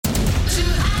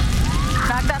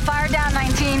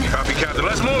Then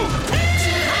let's move.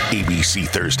 ABC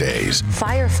Thursdays.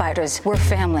 Firefighters, we're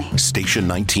family. Station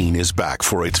 19 is back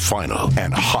for its final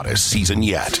and hottest season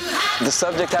yet. The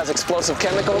subject has explosive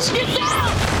chemicals.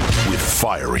 With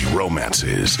fiery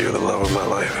romances. You're the love of my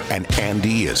life. And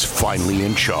Andy is finally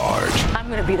in charge. I'm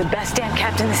going to be the best damn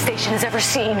captain the station has ever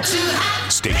seen.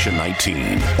 Station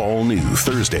 19. All new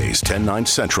Thursdays, 10/9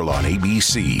 Central on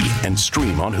ABC and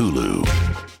stream on Hulu.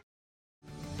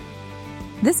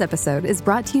 This episode is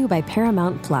brought to you by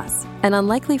Paramount Plus. An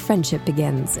unlikely friendship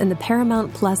begins in the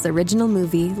Paramount Plus original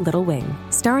movie Little Wing,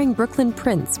 starring Brooklyn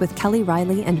Prince with Kelly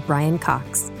Riley and Brian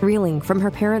Cox. Reeling from her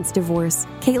parents' divorce,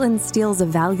 Caitlin steals a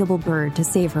valuable bird to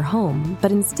save her home,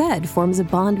 but instead forms a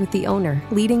bond with the owner,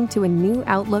 leading to a new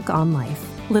outlook on life.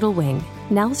 Little Wing,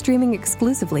 now streaming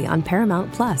exclusively on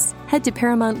Paramount Plus. Head to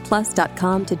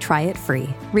ParamountPlus.com to try it free.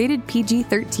 Rated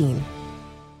PG-13.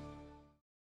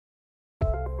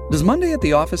 Does Monday at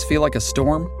the office feel like a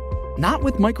storm? Not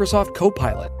with Microsoft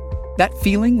Copilot. That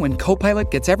feeling when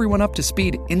Copilot gets everyone up to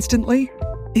speed instantly?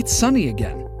 It's sunny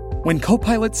again. When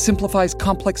Copilot simplifies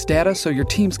complex data so your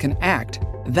teams can act,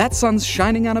 that sun's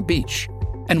shining on a beach.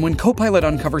 And when Copilot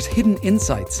uncovers hidden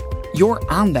insights, you're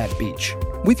on that beach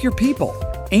with your people,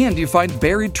 and you find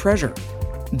buried treasure.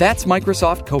 That's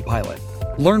Microsoft Copilot.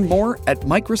 Learn more at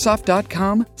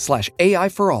Microsoft.com/AI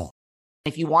for all.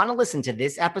 If you want to listen to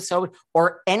this episode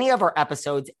or any of our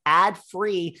episodes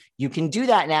ad-free, you can do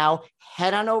that now.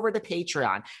 Head on over to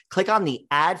Patreon. Click on the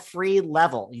ad-free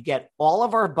level. You get all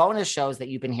of our bonus shows that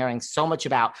you've been hearing so much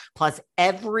about. Plus,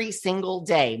 every single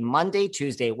day, Monday,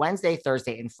 Tuesday, Wednesday,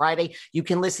 Thursday, and Friday, you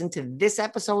can listen to this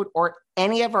episode or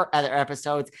any of our other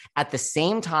episodes at the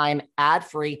same time,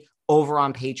 ad-free, over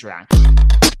on Patreon.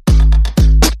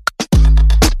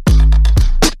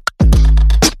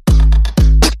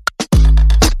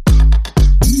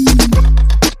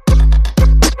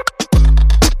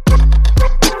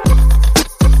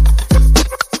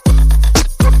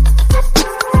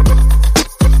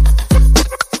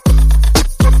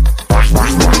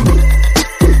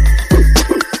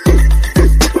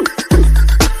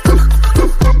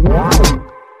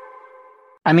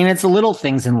 I mean, it's the little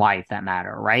things in life that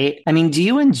matter, right? I mean, do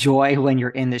you enjoy when you're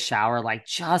in the shower, like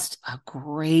just a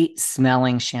great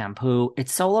smelling shampoo?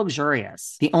 It's so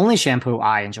luxurious. The only shampoo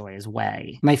I enjoy is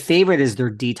Way. My favorite is their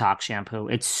detox shampoo.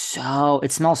 It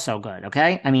smells so good,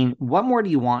 okay? I mean, what more do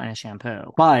you want in a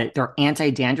shampoo? But their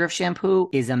anti-dandruff shampoo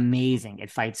is amazing.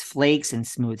 It fights flakes and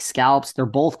smooth scalps. They're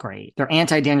both great. Their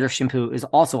anti-dandruff shampoo is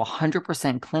also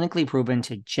 100% clinically proven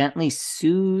to gently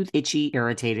soothe itchy,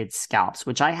 irritated scalps,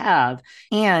 which I have.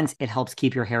 And it helps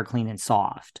keep your hair clean and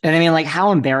soft. And I mean, like,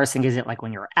 how embarrassing is it, like,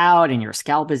 when you're out and your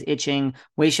scalp is itching?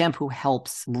 Way shampoo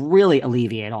helps really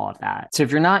alleviate all of that. So if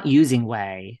you're not using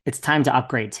Way, it's time to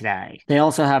upgrade today. They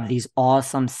also have these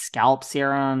awesome scalp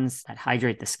serums that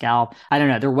hydrate the scalp. I don't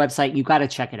know, their website, you got to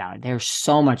check it out. There's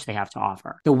so much they have to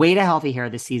offer. The way to healthy hair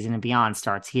this season and beyond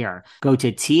starts here. Go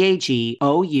to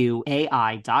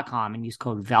THEOUAI.com and use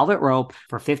code VELVETROPE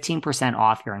for 15%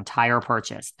 off your entire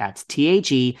purchase. That's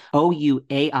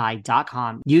THEOUAI.com.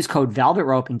 Use code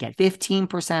VELVETROPE and get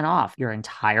 15% off your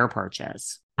entire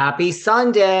purchase. Happy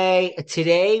Sunday.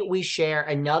 Today we share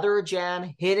another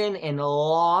gem hidden and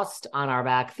lost on our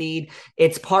back feed.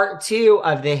 It's part 2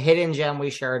 of the hidden gem we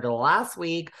shared last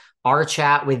week, our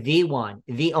chat with the one,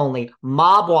 the only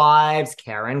Mob Wives,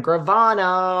 Karen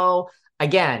Gravano.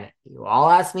 Again, you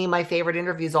all ask me my favorite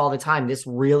interviews all the time. This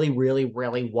really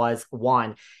was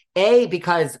one.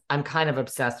 Because I'm kind of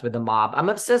obsessed with the mob. I'm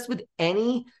obsessed with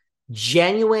any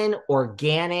genuine,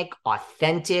 organic,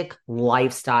 authentic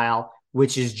lifestyle,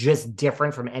 which is just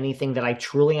different from anything that I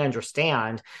truly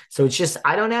understand. So it's just,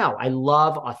 I don't know. I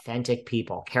love authentic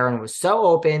people. Karen was so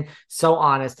open, so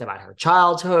honest about her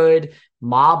childhood,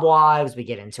 Mob Wives. We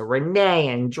get into Renee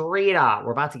and Drita.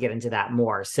 We're about to get into that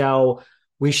more. So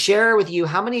we share with you,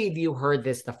 how many of you heard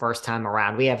this the first time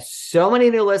around? We have so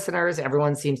many new listeners.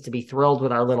 Everyone seems to be thrilled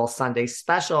with our little Sunday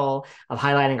special of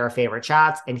highlighting our favorite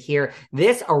chats. And here,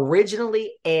 this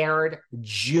originally aired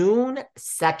June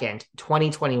 2nd,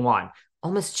 2021,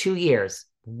 almost 2 years.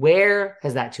 Where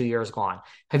has that 2 years gone?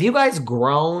 Have you guys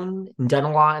grown and done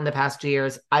a lot in the past 2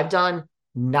 years? I've done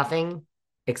nothing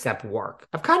except work.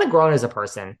 I've kind of grown as a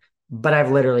person, but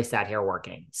I've literally sat here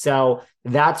working. So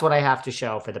that's what I have to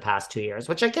show for the past 2 years,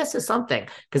 which I guess is something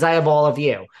because I have all of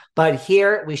you. But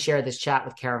here we share this chat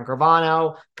with Karen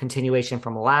Gravano, continuation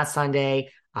from last Sunday,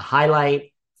 a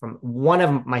highlight from one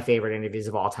of my favorite interviews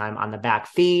of all time on the back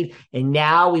feed. And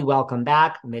now we welcome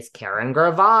back Miss Karen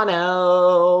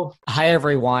Gravano. Hi,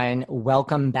 everyone.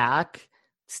 Welcome back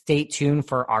stay tuned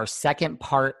for our second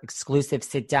part exclusive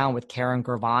sit down with Karen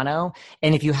Gravano.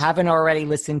 And if you haven't already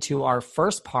listened to our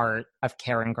first part of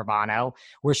Karen Gravano,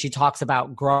 where she talks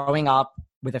about growing up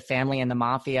with a family in the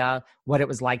mafia, what it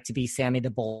was like to be Sammy the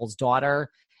Bull's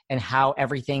daughter, and how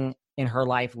everything in her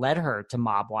life led her to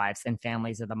mob wives and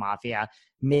families of the mafia,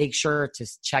 make sure to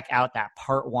check out that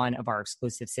part 1 of our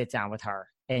exclusive sit down with her.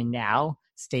 And now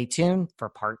stay tuned for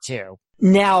part 2.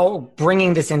 Now,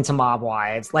 bringing this into mob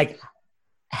wives, like,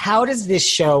 how does this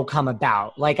show come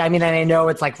about? Like, I mean, and I know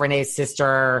it's like Renee's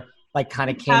sister, like, kind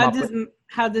of came up with...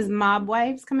 How does Mob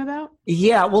Wives come about?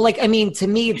 Yeah, well, like, I mean, to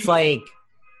me, it's like...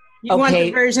 You want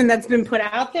the version that's been put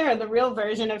out there or the real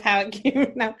version of how it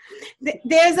came? No.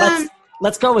 There's...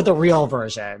 Let's go with the real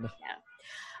version.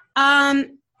 Yeah.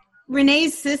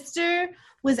 Renee's sister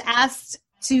was asked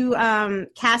to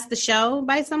cast the show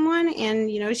by someone,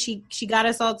 and, you know, she got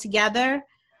us all together.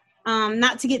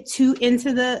 Not to get too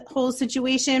into the whole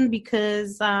situation,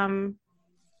 because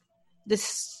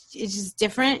this is just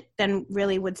different than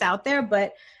really what's out there.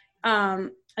 But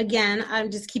again, I'll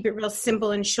just keep it real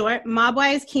simple and short.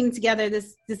 Mobwise came together.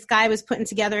 This guy was putting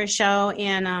together a show,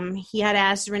 and he had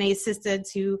asked Renee's sister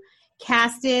to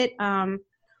cast it. When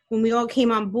we all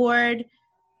came on board,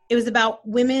 it was about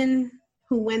women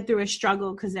who went through a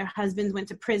struggle because their husbands went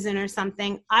to prison or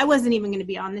something. I wasn't even going to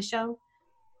be on the show.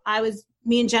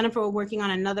 Me and Jennifer were working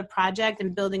on another project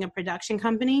and building a production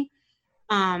company.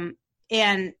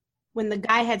 And when the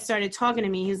guy had started talking to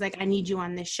me, he was like, I need you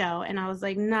on this show. And I was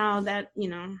like, no, I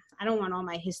don't want all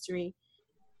my history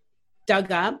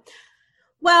dug up.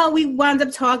 Well, we wound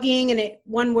up talking, and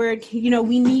one word,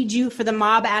 we need you for the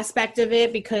mob aspect of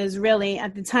it, because really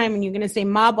at the time when you're going to say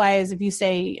mob wise, if you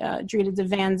say Drita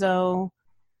Devanzo,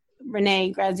 Renee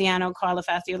Graziano, Carla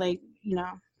Fasti, like,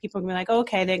 people are going to be like,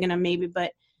 okay, they're going to maybe,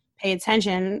 but pay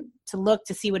attention to look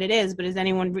to see what it is. But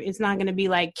it's not going to be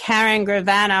like Karen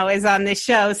Gravano is on this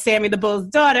show, Sammy the Bull's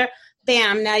daughter.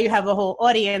 Bam, now you have a whole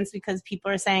audience because people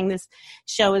are saying this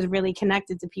show is really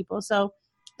connected to people. So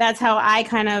that's how I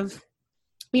kind of,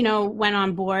 went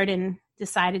on board and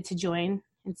decided to join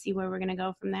and see where we're going to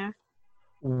go from there.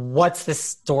 What's the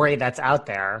story that's out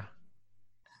there?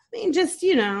 I mean, just,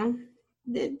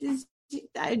 there's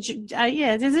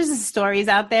just stories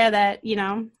out there that,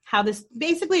 how this,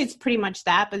 basically it's pretty much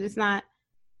that, but it's not,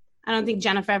 I don't think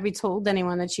Jennifer ever told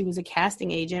anyone that she was a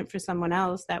casting agent for someone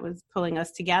else that was pulling us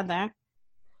together.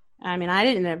 I mean, I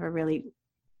didn't ever really,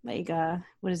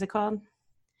 what is it called?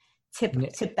 Tip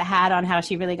the hat on how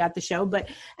she really got the show. But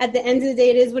at the end of the day,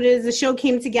 it is what it is. The show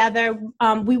came together.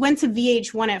 We went to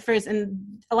VH1 at first,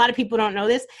 and a lot of people don't know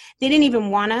this. They didn't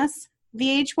even want us,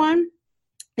 VH1,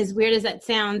 as weird as that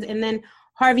sounds. And then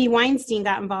Harvey Weinstein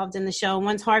got involved in the show.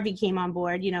 Once Harvey came on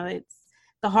board, it's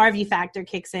the Harvey factor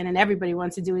kicks in and everybody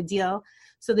wants to do a deal.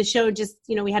 So the show just,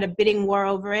 we had a bidding war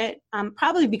over it,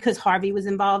 probably because Harvey was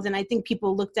involved. And I think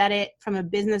people looked at it from a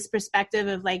business perspective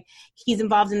of like, he's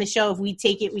involved in the show. If we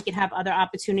take it, we could have other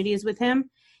opportunities with him.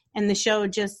 And the show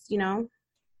just,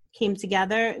 came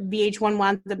together. VH1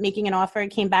 wound up making an offer.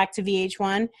 It came back to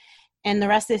VH1 and the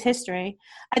rest is history.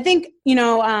 I think,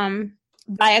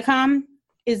 Viacom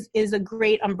is a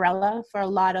great umbrella for a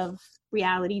lot of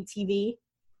reality TV.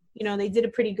 They did a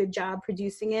pretty good job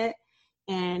producing it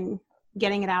and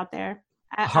getting it out there.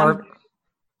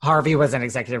 Harvey was an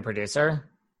executive producer?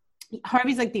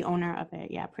 Harvey's like the owner of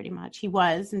it. Yeah, pretty much. He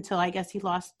was until I guess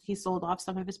he sold off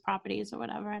some of his properties or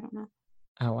whatever. I don't know.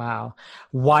 Oh, wow.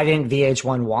 Why didn't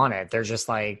VH1 want it? They're just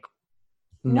like,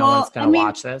 one's going to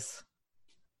watch this?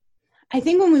 I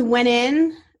think when we went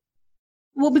in,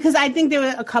 because I think there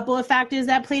were a couple of factors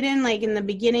that played in, like in the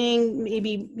beginning,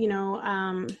 maybe,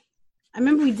 I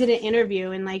remember we did an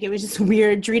interview and like, it was just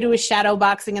weird. Drita was shadow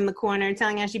boxing in the corner,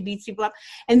 telling how she beats people up.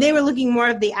 And they were looking more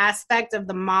of the aspect of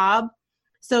the mob.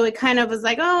 So it kind of was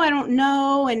like, oh, I don't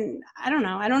know. And I don't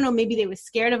know. Maybe they were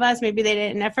scared of us. Maybe they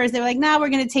didn't. And at first they were like, no, we're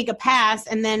going to take a pass.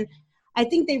 And then I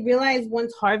think they realized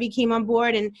once Harvey came on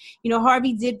board and,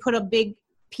 Harvey did put a big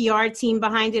PR team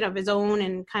behind it of his own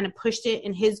and kind of pushed it.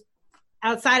 And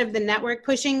outside of the network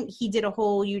pushing, he did a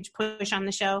whole huge push on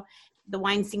the show, the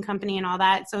Weinstein Company and all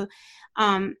that. So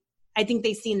I think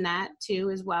they've seen that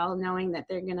too as well, knowing that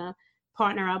they're going to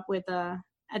partner up with,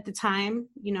 at the time,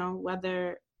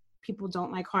 whether people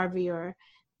don't like Harvey or,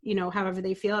 however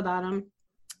they feel about him.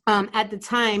 At the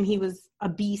time, he was a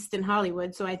beast in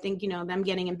Hollywood. So I think, them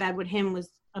getting in bed with him was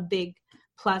a big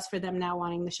plus for them now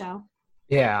wanting the show.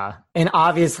 Yeah. And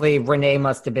obviously, Renee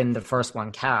must have been the first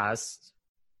one cast.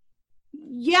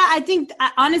 Yeah, I think,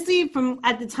 honestly, from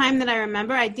at the time that I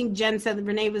remember, I think Jen said that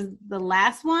Renee was the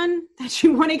last one that she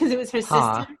wanted because it was her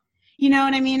sister. You know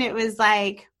what I mean? It was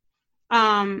like,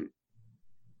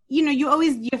 you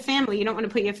always, your family, you don't want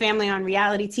to put your family on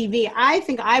reality TV. I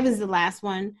think I was the last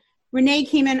one. Renee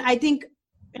came in, I think,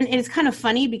 and it's kind of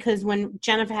funny because when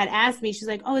Jennifer had asked me, she's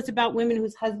like, oh, it's about women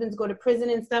whose husbands go to prison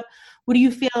and stuff. What do you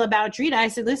feel about Drita? I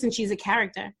said, listen, she's a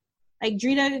character. Like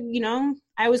Drita,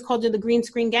 I always called her the green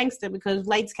screen gangster because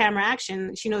lights, camera,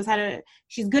 action. She knows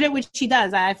she's good at what she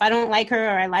does. If I don't like her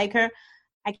or I like her,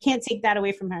 I can't take that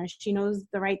away from her. She knows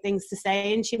the right things to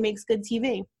say and she makes good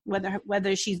TV.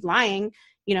 Whether she's lying,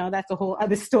 that's a whole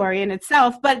other story in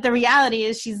itself. But the reality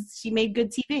is she made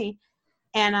good TV.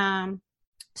 And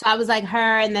so I was like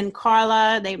her, and then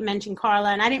Carla, they mentioned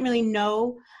Carla, and I didn't really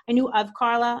know, I knew of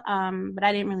Carla, but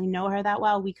I didn't really know her that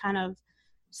well. We kind of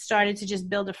started to just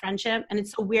build a friendship, and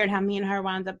it's so weird how me and her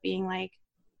wound up being like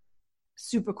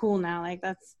super cool now. Like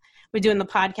we're doing the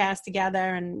podcast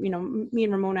together, and me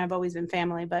and Ramona have always been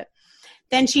family. But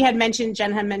then Jen had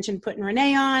mentioned putting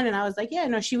Renee on, and I was like, yeah,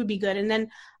 no, she would be good. And then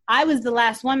I was the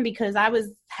last one because I was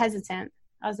hesitant.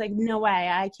 I was like, no way,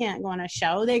 I can't go on a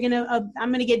show. I'm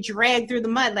going to get dragged through the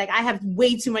mud. Like, I have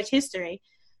way too much history.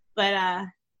 But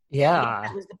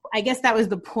yeah, I guess that was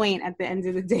the point at the end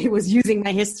of the day, was using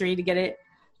my history to get it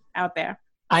out there.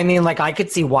 I mean, like, I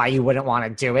could see why you wouldn't want to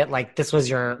do it. Like, this was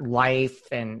your life.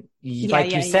 And you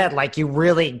said, like, you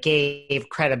really gave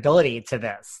credibility to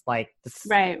this, like, this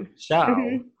show.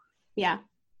 Mm-hmm. Yeah.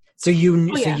 So you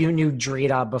knew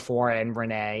Drita before and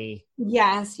Renee.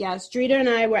 Yes. Drita and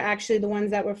I were actually the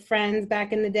ones that were friends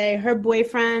back in the day. Her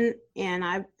boyfriend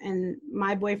and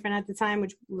my boyfriend at the time,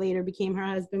 which later became her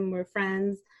husband, were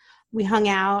friends. We hung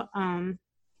out.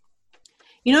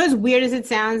 As weird as it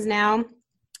sounds now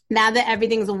that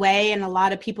everything's away and a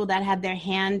lot of people that had their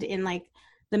hand in like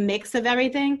the mix of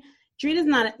everything, Drita's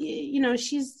not,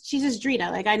 she's just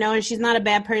Drita. Like, I know she's not a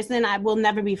bad person. I will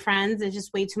never be friends. There's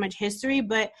just way too much history,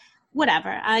 but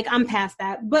whatever. I'm past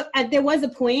that. But there was a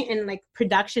point in like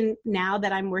production now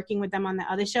that I'm working with them on the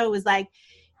other show, it was like,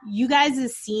 you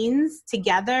guys' scenes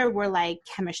together were like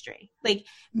chemistry. Like,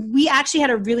 we actually had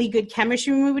a really good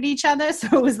chemistry with each other.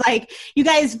 So it was like, you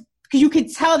guys, because you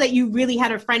could tell that you really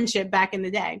had a friendship back in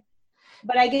the day.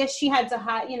 But I guess she had to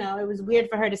hide, it was weird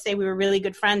for her to say we were really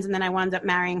good friends, and then I wound up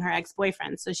marrying her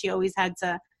ex-boyfriend. So she always had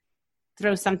to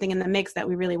throw something in the mix that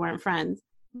we really weren't friends.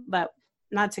 But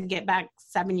not to get back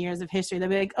 7 years of history. They'll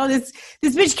be like, oh, this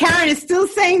bitch Karen is still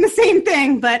saying the same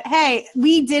thing. But hey,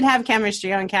 we did have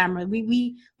chemistry on camera.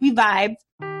 We vibed.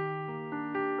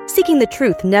 Seeking the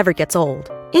truth never gets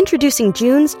old. Introducing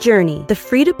June's Journey, the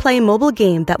free-to-play mobile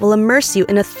game that will immerse you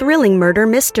in a thrilling murder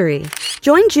mystery.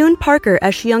 Join June Parker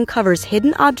as she uncovers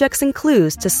hidden objects and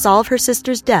clues to solve her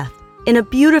sister's death in a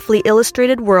beautifully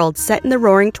illustrated world set in the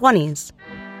Roaring '20s.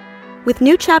 With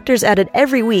new chapters added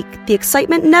every week, the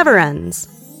excitement never ends.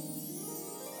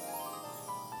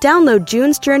 Download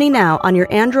June's Journey now on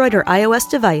your Android or iOS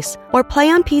device, or play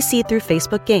on PC through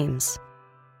Facebook Games.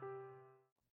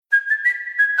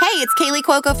 Hey, it's Kaylee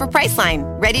Cuoco for Priceline.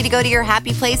 Ready to go to your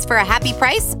happy place for a happy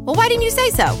price? Well, why didn't you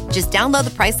say so? Just download the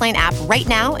Priceline app right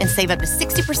now and save up to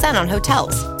 60% on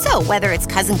hotels. So whether it's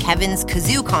Cousin Kevin's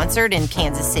Kazoo Concert in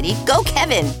Kansas City, go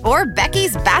Kevin, or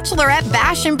Becky's Bachelorette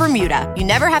Bash in Bermuda, you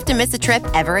never have to miss a trip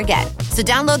ever again. So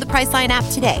download the Priceline app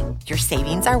today. Your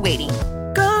savings are waiting.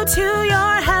 Go to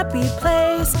your happy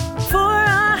place for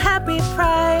a happy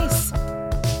price.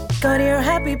 Go to your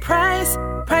happy price,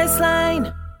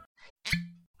 Priceline.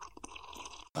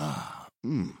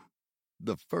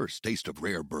 The first taste of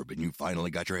rare bourbon you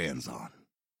finally got your hands on.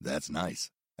 That's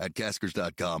nice. At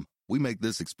Caskers.com, we make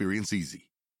this experience easy.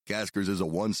 Caskers is a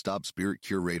one-stop spirit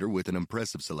curator with an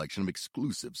impressive selection of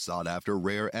exclusive, sought-after,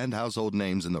 rare, and household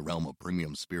names in the realm of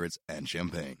premium spirits and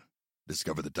champagne.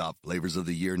 Discover the top flavors of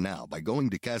the year now by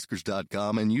going to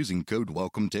Caskers.com and using code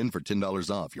WELCOME10 for $10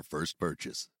 off your first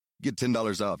purchase. Get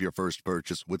 $10 off your first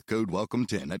purchase with code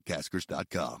WELCOME10 at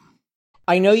Caskers.com.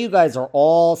 I know you guys are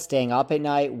all staying up at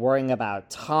night worrying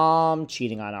about Tom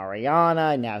cheating on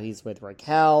Ariana, and now he's with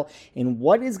Raquel, and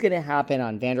what is going to happen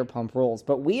on Vanderpump Rules.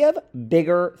 But we have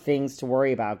bigger things to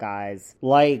worry about, guys,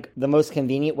 like the most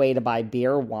convenient way to buy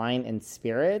beer, wine, and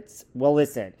spirits. Well,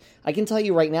 listen, I can tell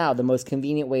you right now, the most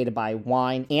convenient way to buy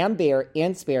wine and beer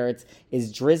and spirits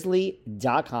is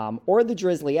drizzly.com or the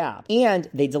Drizzly app, and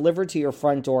they deliver to your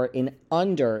front door in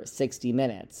under 60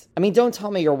 minutes. I mean, don't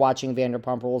tell me you're watching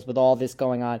Vanderpump Rules with all this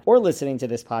going on or listening to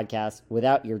this podcast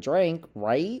without your drink,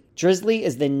 right? Drizzly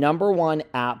is the #1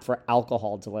 app for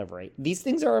alcohol delivery. These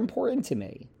things are important to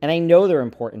me, and I know they're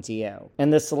important to you.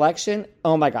 And the selection,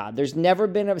 oh my God, there's never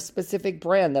been a specific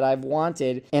brand that I've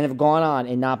wanted and have gone on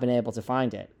and not been able to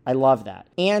find it. I love that.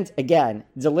 And again,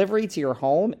 delivery to your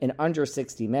home in under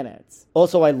 60 minutes.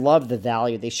 Also, I love the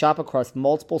value. They shop across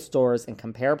multiple stores and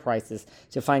compare prices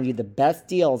to find you the best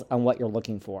deals on what you're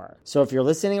looking for. So if you're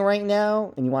listening right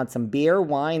now and you want some beer,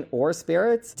 wine, or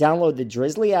spirits, download the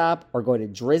Drizzly app or go to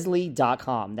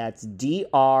drizzly.com. That's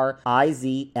DRIZLY.com.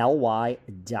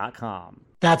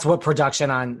 That's what production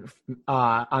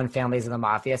on Families of the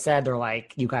Mafia said. They're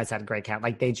like, you guys had a great camp.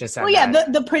 Like they just said. Well, yeah,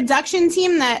 the production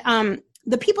team that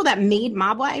the people that made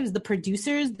Mob Wives, the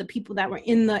producers, the people that were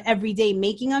in the everyday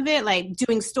making of it, like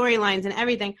doing storylines and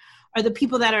everything, are the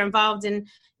people that are involved in,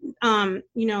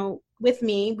 with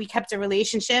me. We kept a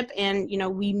relationship, and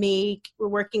we're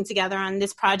working together on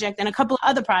this project and a couple of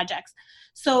other projects.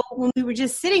 So when we were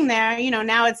just sitting there,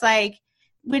 now it's like,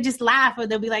 we just laugh, or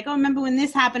they'll be like, oh, remember when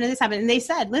this happened and this happened? And they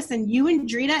said, listen, you and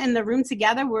Drita in the room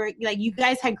together were like, you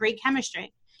guys had great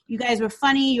chemistry. You guys were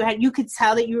funny. You could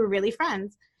tell that you were really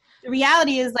friends. The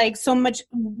reality is like so much,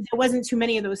 there wasn't too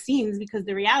many of those scenes because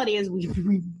the reality is we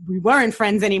weren't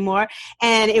friends anymore.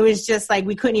 And it was just like,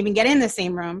 we couldn't even get in the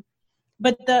same room.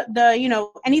 But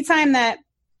anytime that,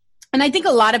 and I think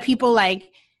a lot of people like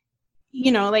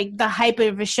the hype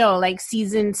of a show, like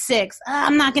season 6,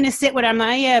 I'm not going to sit with her. I'm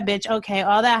like, yeah, bitch. Okay.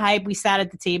 All that hype. We sat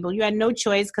at the table. You had no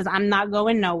choice because I'm not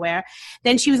going nowhere.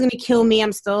 Then she was going to kill me.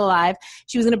 I'm still alive.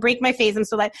 She was going to break my face. I'm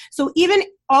still alive. So even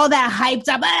all that hyped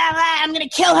up, I'm going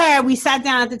to kill her. We sat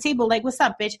down at the table like, what's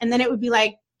up, bitch? And then it would be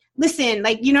like, listen,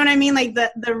 like, you know what I mean? Like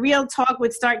the real talk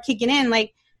would start kicking in.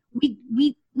 Like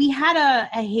we had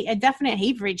a definite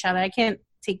hate for each other. I can't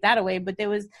take that away, but there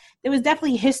was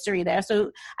definitely history there.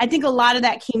 So I think a lot of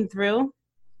that came through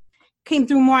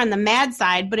more on the mad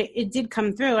side, but it did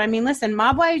come through. I mean, listen,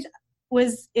 Mob Wives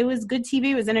was good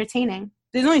TV. It was entertaining.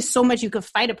 There's only so much you could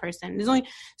fight a person. There's only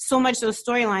so much those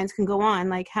storylines can go on.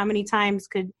 Like how many times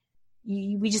could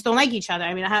we just don't like each other?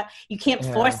 I mean, you can't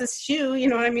force a shoe, you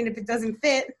know what I mean, if it doesn't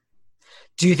fit.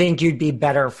 Do you think you'd be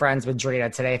better friends with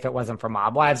Drita today if it wasn't for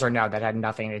Mob Wives, or no, that had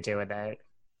nothing to do with it?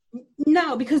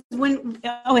 No, because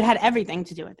it had everything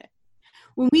to do with it.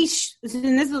 When and this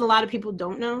is a lot of people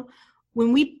don't know,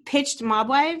 when we pitched Mob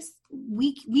Wives,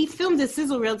 we filmed a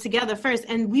sizzle reel together first,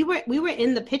 and we were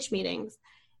in the pitch meetings,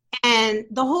 and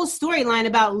the whole storyline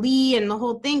about Lee and the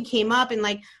whole thing came up, and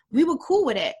like we were cool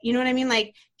with it. You know what I mean?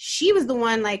 Like she was the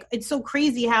one, like it's so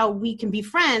crazy how we can be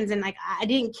friends, and like I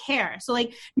didn't care. So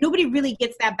like nobody really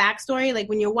gets that backstory. Like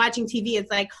when you're watching TV,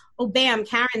 it's like, oh bam,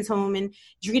 Karen's home and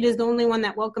Drita's the only one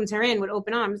that welcomes her in with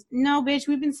open arms. No, bitch,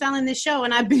 we've been selling this show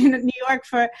and I've been in New York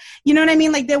for, you know what I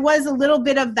mean? Like there was a little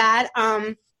bit of that,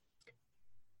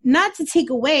 not to take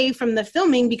away from the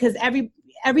filming, because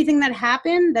everything that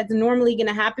happened that's normally going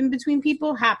to happen between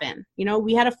people happened.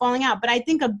 We had a falling out. But I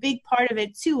think a big part of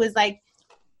it too is like,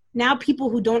 now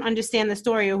people who don't understand the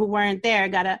story or who weren't there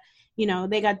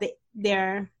they got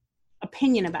their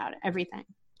opinion about everything.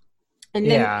 And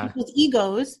then people's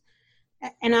egos,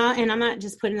 and I'm not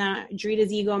just putting out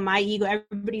Drita's ego, my ego,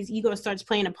 everybody's ego starts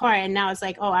playing a part. And now it's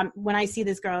like, oh, when I see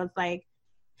this girl, it's like,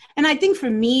 and I think for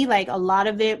me, like a lot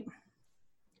of it,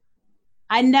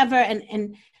 I never,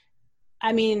 and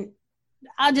I mean,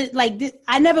 I'll just like this,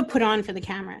 I never put on for the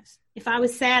cameras. If I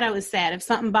was sad, I was sad. If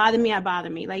something bothered me, I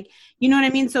bothered me. Like, you know what I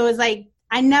mean? So it's like,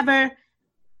 I never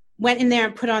went in there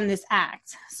and put on this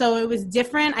act. So it was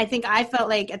different. I think I felt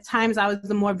like at times I was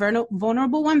the more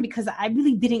vulnerable one because I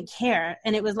really didn't care.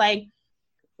 And it was like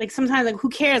sometimes like, who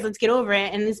cares? Let's get over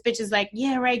it. And this bitch is like,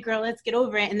 yeah, right, girl, let's get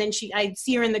over it. And then I'd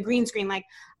see her in the green screen, like,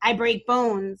 I break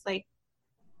bones. Like,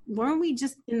 weren't we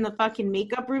just in the fucking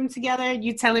makeup room together?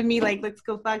 You telling me like, let's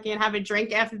go fucking have a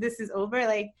drink after this is over?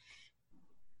 Like,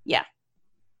 yeah.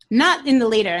 Not in the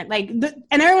later, like, and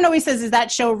everyone always says, is that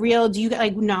show real? Do you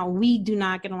like, no, we do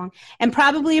not get along. And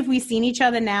probably if we've seen each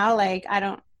other now, like, I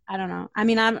don't know. I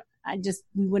mean,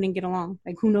 we wouldn't get along.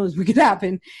 Like, who knows what could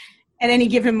happen at any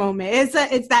given moment. It's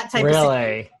that type of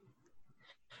Really?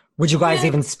 Would you guys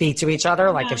even speak to each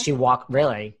other? Like if she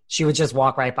would just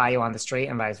walk right by you on the street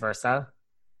and vice versa?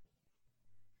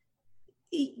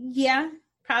 Yeah,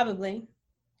 probably.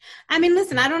 I mean,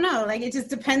 listen, I don't know. Like, it just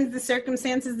depends the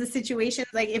circumstances, the situation.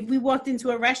 Like, if we walked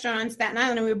into a restaurant on Staten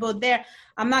Island and we were both there,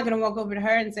 I'm not going to walk over to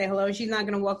her and say hello. She's not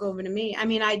going to walk over to me. I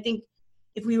mean, I think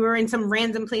if we were in some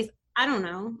random place, I don't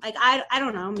know. Like, I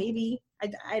don't know. Maybe.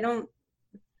 I don't.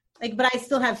 Like, but I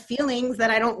still have feelings that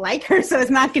I don't like her. So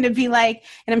it's not going to be like,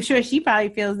 and I'm sure she probably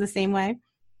feels the same way.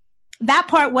 That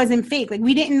part wasn't fake. Like,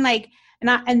 we didn't like,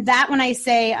 and that when I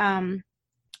say,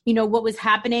 what was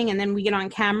happening and then we get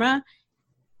on camera,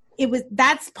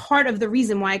 that's part of the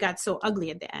reason why I got so ugly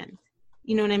at the end.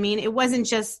 You know what I mean? It wasn't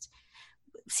just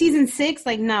season 6.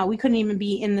 Like, no, we couldn't even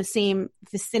be in the same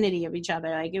vicinity of each other.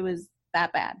 Like, it was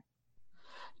that bad.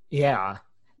 Yeah.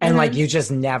 And like you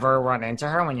just never run into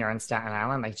her when you're in Staten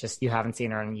Island? Like just you haven't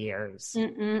seen her in years?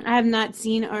 I have not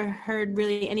seen or heard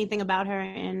really anything about her.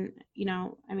 And,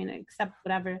 except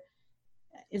whatever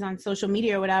is on social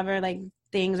media or whatever, like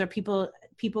things or people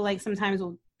like sometimes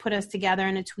will put us together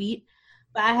in a tweet.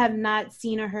 But I have not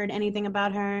seen or heard anything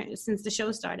about her since the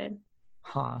show started.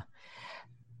 Huh.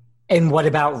 And what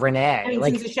about Renee?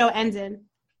 Since the show ended.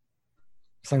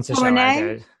 Since the show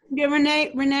ended. Yeah,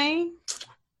 Renee.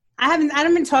 I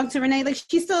haven't been talking to Renee. Like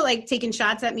she's still like taking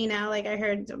shots at me now. Like I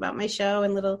heard about my show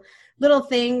and little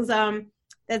things.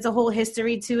 There's a whole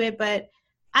history to it, but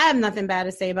I have nothing bad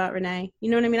to say about Renee. You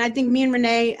know what I mean? I think me and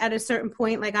Renee at a certain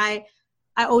point, like I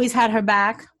always had her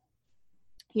back,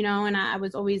 and I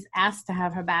was always asked to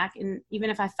have her back. And even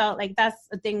if I felt like that's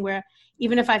a thing where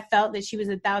even if I felt that she was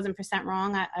 1,000%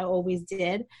 wrong, I always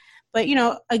did. But,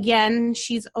 again,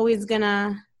 she's always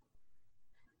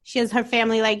she has her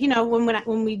family, like,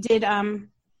 when we did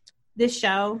this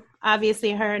show,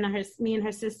 obviously me and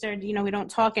her sister, we don't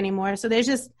talk anymore. So there's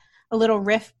just a little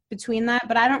rift between that.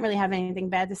 But I don't really have anything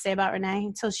bad to say about Renee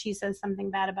until she says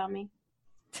something bad about me.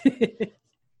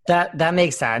 That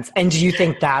makes sense. And do you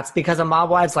think that's because of Mob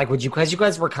Wives? Like, because you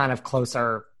guys were kind of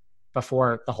closer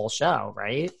before the whole show,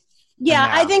 right? Yeah,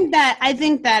 I think that,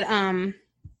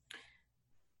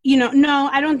 no,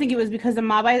 I don't think it was because of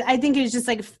Mob. I think it was just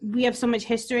like we have so much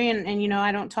history and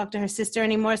I don't talk to her sister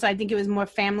anymore. So I think it was more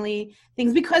family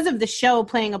things because of the show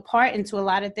playing a part into a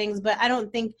lot of things. But I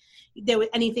don't think there was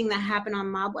anything that happened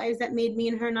on Mob Wives that made me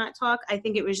and her not talk. I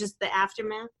think it was just the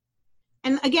aftermath.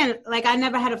 And again, like I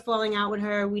never had a falling out with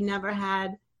her. We never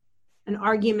had an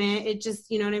argument. It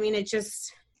just, you know what I mean? It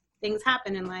just, things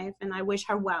happen in life and I wish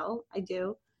her well. I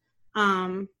do.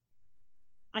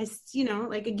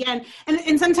 Like again,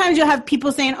 and sometimes you'll have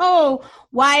people saying, oh,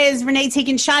 why is Renee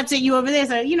taking shots at you over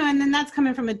this? Or, and then that's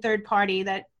coming from a third party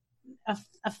that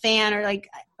a fan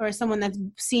or someone that's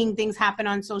seeing things happen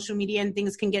on social media and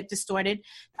things can get distorted.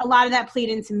 A lot of that played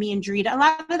into me and Drita. A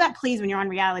lot of that plays when you're on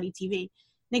reality TV.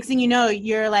 Next thing you know,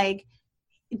 you're like,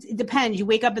 it depends. You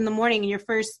wake up in the morning and you're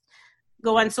first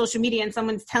go on social media and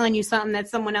someone's telling you something that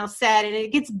someone else said and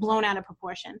it gets blown out of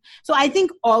proportion. So I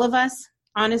think all of us,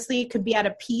 honestly, could be at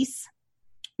a peace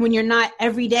when you're not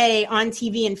every day on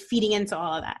TV and feeding into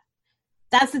all of that.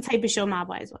 That's the type of show Mob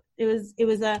Wives was. It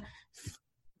was a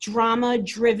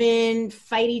drama-driven,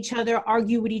 fight each other,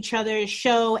 argue with each other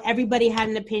show. Everybody had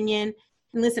an opinion.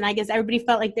 And listen, I guess everybody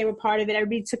felt like they were part of it.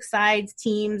 Everybody took sides,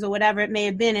 teams, or whatever it may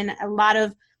have been. And a lot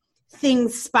of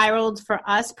things spiraled for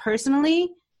us personally,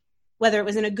 whether it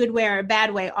was in a good way or a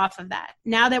bad way off of that.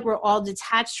 Now that we're all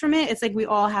detached from it, it's like we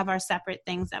all have our separate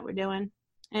things that we're doing.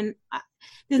 And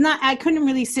I couldn't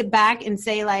really sit back and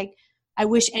say like, I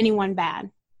wish anyone bad.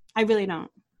 I really don't.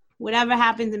 Whatever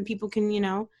happens and people can,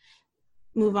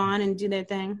 move on and do their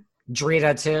thing.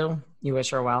 Drita too? You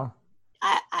wish her well?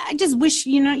 I just wish,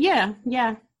 yeah,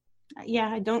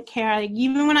 I don't care. Like,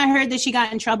 even when I heard that she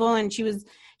got in trouble and she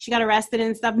got arrested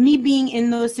and stuff, me being in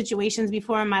those situations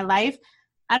before in my life,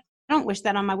 I don't wish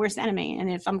that on my worst enemy.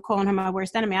 And if I'm calling her my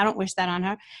worst enemy, I don't wish that on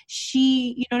her.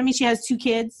 She, you know what I mean? She has 2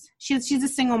 kids. She's a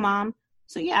single mom.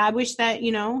 So yeah, I wish that,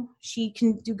 she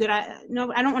can do good. I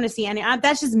don't want to see any,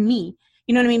 that's just me.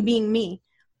 You know what I mean? Being me.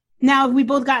 Now, if we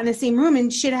both got in the same room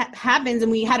and shit happens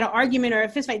and we had an argument or a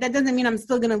fist fight, that doesn't mean I'm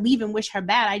still going to leave and wish her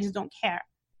bad. I just don't care.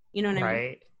 You know what I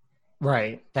mean?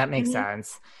 Right. That makes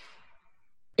sense.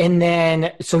 And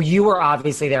then, so you were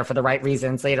obviously there for the right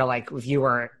reasons. Later, like if you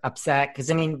were upset,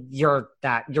 because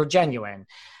you're genuine.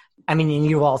 And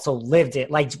you also lived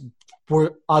it. Like,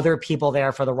 were other people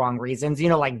there for the wrong reasons?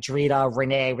 Like Drita,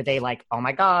 Renee, were they like, oh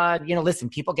my God, listen,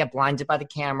 people get blinded by the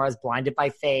cameras, blinded by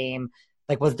fame.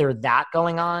 Like, was there that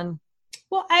going on?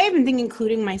 Well, I even think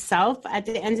including myself, at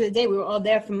the end of the day, we were all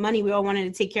there for money. We all wanted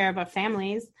to take care of our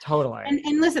families. Totally.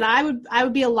 And listen, I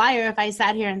would be a liar if I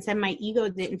sat here and said my ego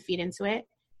didn't feed into it.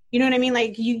 You know what I mean?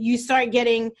 Like you start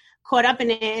getting caught up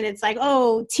in it and it's like,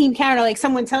 oh, Team Karen, like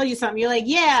someone tells you something. You're like,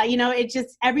 yeah, it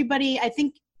just, everybody, I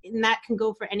think that can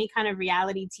go for any kind of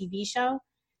reality TV show.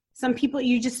 Some people,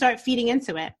 you just start feeding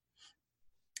into it.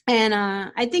 And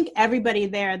I think everybody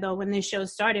there, though, when this show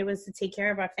started was to take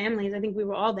care of our families. I think we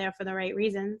were all there for the right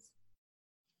reasons.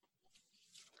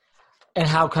 And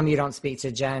how come you don't speak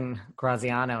to Jen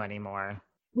Graziano anymore?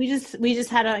 We just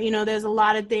had there's a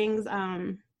lot of things.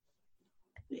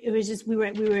 It was just, we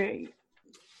were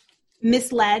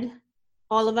misled,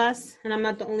 all of us. And I'm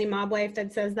not the only mob wife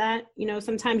that says that.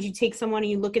 Sometimes you take someone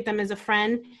and you look at them as a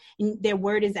friend and their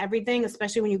word is everything,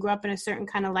 especially when you grow up in a certain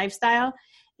kind of lifestyle.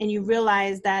 And you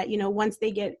realize that, once they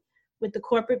get with the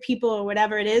corporate people or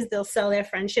whatever it is, they'll sell their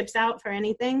friendships out for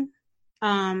anything.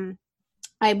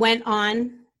 I went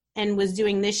on and was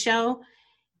doing this show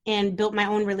and built my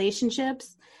own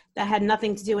relationships that had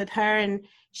nothing to do with her. And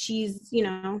she's, you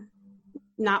know,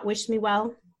 not wished me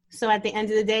well. So at the end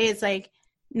of the day, it's like,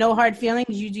 no hard feelings.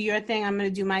 You do your thing. I'm going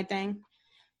to do my thing.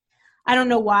 I don't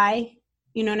know why,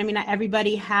 you know what I mean?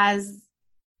 Everybody has,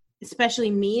 especially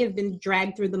me, have been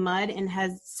dragged through the mud and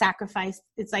has sacrificed.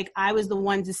 It's like I was the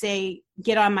one to say,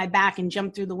 get on my back and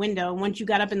jump through the window. And once you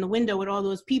got up in the window with all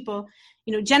those people,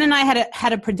 you know, Jen and I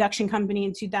had a production company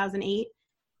in 2008.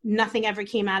 Nothing ever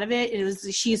came out of it. It was,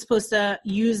 she's supposed to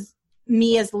use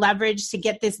me as leverage to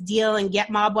get this deal and get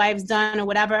Mob Wives done or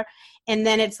whatever. And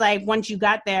then it's like, once you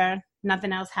got there,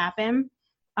 nothing else happened.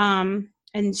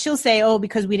 And she'll say, oh,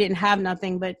 because we didn't have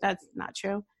nothing, but that's not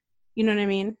true. You know what I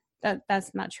mean?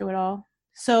 That's not true at all.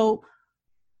 So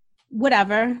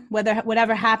whatever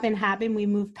happened, we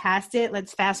moved past it.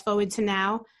 Let's fast forward to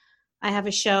now. I have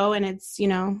a show and it's, you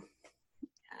know,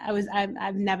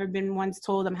 I've never been once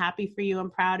told I'm happy for you.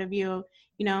 I'm proud of you.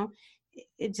 You know,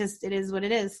 it is what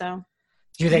it is. So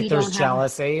do you think there's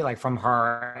jealousy like from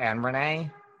her and Renee?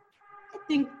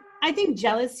 I think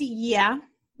jealousy. Yeah,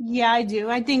 I do.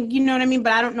 I think, you know what I mean?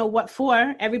 But I don't know what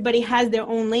for. Everybody has their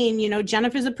own lane. You know,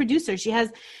 Jennifer's a producer.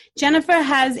 Jennifer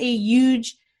has a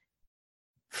huge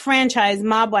franchise,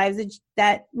 Mob Wives,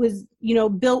 that was, you know,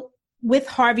 built with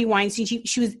Harvey Weinstein.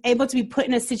 She was able to be put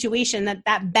in a situation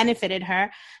that benefited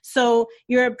her. So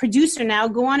you're a producer now.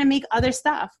 Go on and make other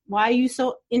stuff. Why are you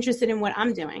so interested in what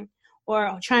I'm doing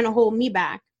or trying to hold me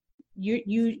back?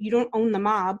 You don't own the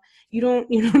mob. You know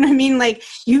what I mean? Like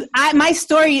my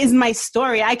story is my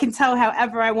story. I can tell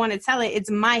however I want to tell it. It's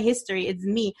my history. It's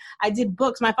me. I did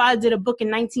books. My father did a book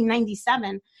in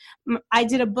 1997. I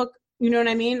did a book, you know what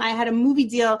I mean? I had a movie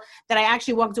deal that I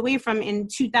actually walked away from in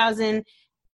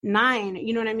 2009.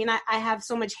 You know what I mean? I have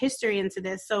so much history into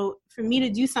this. So for me to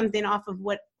do something off of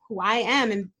who I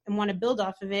am and want to build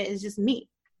off of it is just me.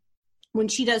 When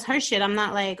she does her shit, I'm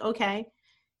not like, okay,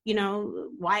 you know,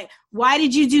 why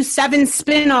did you do 7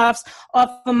 spin-offs off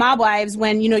of Mob Wives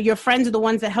when, you know, your friends are the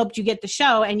ones that helped you get the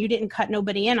show and you didn't cut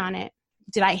nobody in on it?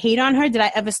 Did I hate on her? Did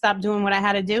I ever stop doing what I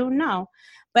had to do? No.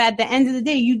 But at the end of the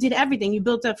day, you did everything. You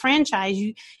built a franchise.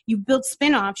 You built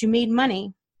spin-offs. You made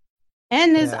money.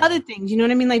 And there's other things, you know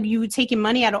what I mean? Like you were taking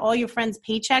money out of all your friends'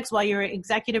 paychecks while you're an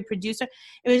executive producer.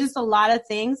 It was just a lot of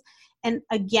things. And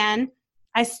again,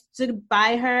 I stood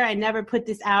by her. I never put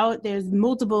this out. There's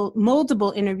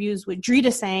multiple interviews with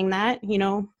Drita saying that, you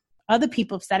know, other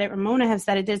people have said it. Ramona has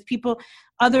said it. There's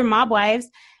other Mob Wives,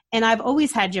 and I've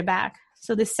always had your back.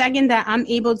 So the second that I'm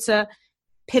able to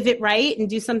pivot right and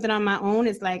do something on my own,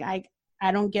 it's like,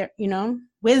 I don't get, you know,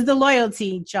 where's the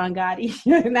loyalty, John Gotti?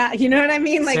 You know what I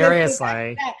mean? Like,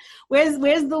 seriously. Where's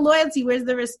the loyalty? Where's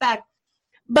the respect?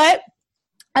 But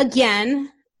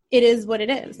again, it is what it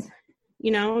is. You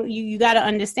know, you got to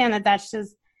understand that that's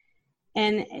just,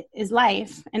 and is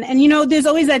life. And, you know, there's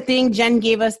always that thing, Jen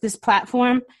gave us this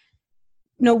platform.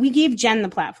 No, we gave Jen the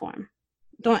platform.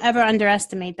 Don't ever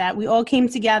underestimate that. We all came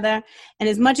together. And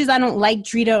as much as I don't like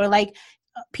Drita or like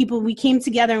people, we came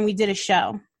together and we did a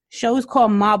show. Show was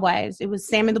called Mob Wives. It was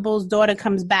Sammy the Bull's daughter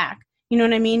comes back. You know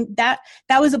what I mean? That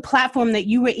was a platform that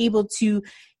you were able to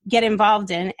get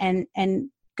involved in and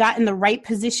got in the right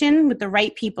position with the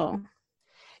right people.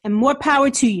 And more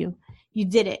power to you. You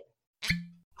did it.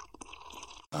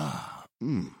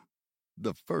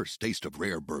 The first taste of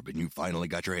rare bourbon you finally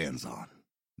got your hands on.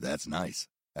 That's nice.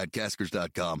 At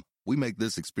Caskers.com, we make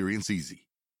this experience easy.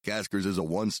 Caskers is a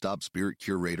one-stop spirit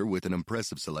curator with an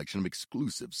impressive selection of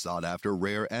exclusive, sought-after,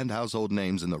 rare, and household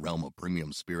names in the realm of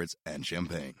premium spirits and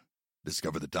champagne.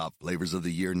 Discover the top flavors of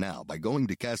the year now by going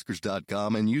to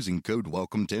Caskers.com and using code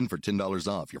WELCOME10 for $10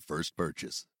 off your first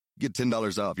purchase. Get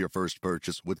 $10 off your first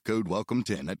purchase with code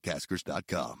WELCOME10 at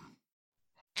Caskers.com.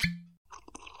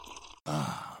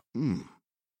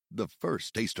 The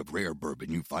first taste of rare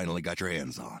bourbon you finally got your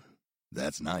hands on.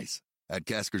 That's nice. At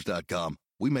Caskers.com,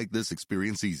 we make this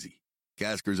experience easy.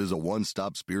 Caskers is a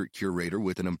one-stop spirit curator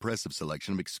with an impressive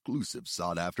selection of exclusive,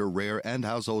 sought-after, rare, and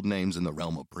household names in the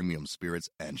realm of premium spirits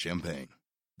and champagne.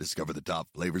 Discover the top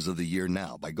flavors of the year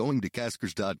now by going to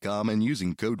Caskers.com and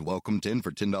using code WELCOME10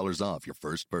 for $10 off your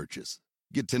first purchase.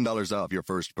 Get $10 off your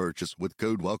first purchase with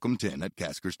code WELCOME10 at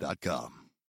Caskers.com.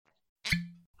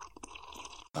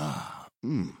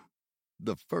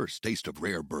 The first taste of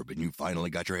rare bourbon you finally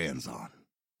got your hands on.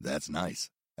 That's nice.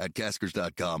 At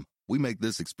Caskers.com, we make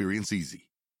this experience easy.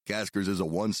 Caskers is a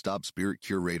one-stop spirit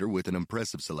curator with an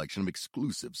impressive selection of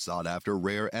exclusive, sought-after,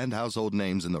 rare, and household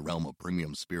names in the realm of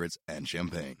premium spirits and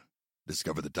champagne.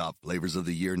 Discover the top flavors of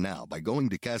the year now by going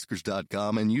to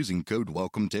Caskers.com and using code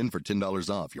WELCOME10 for $10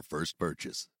 off your first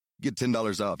purchase. Get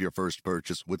 $10 off your first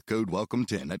purchase with code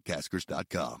WELCOME10 at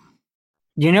Caskers.com.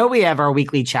 You know, we have our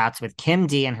weekly chats with Kim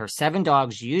D, and her 7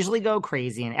 dogs usually go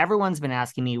crazy, and everyone's been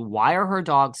asking me, why are her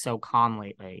dogs so calm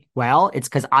lately? Well, it's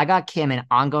because I got Kim an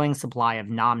ongoing supply of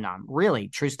Nom Nom. Really,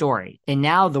 true story. And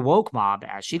now the woke mob,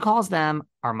 as she calls them,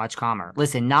 are much calmer.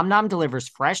 Listen, Nom Nom delivers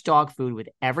fresh dog food with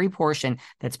every portion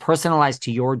that's personalized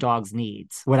to your dog's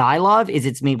needs. What I love is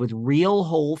it's made with real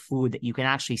whole food that you can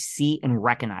actually see and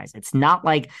recognize. It's not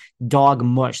like dog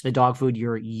mush, the dog food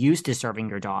you're used to serving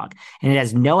your dog. And it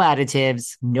has no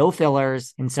additives, no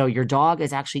fillers. And so your dog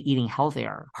is actually eating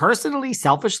healthier. Personally,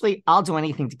 selfishly, I'll do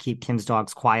anything to keep Kim's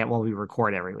dogs quiet while we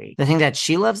record every week. The thing that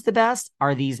she loves the best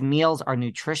are these meals are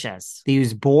nutritious. They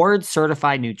use board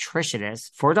certified nutritionists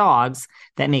for dogs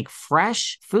that make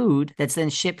fresh food that's then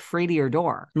shipped free to your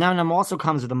door. Nom Nom also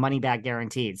comes with a money back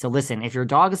guaranteed. So listen, if your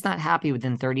dog is not happy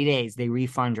within 30 days, they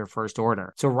refund your first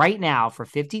order. So right now, for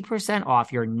 50%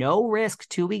 off your no-risk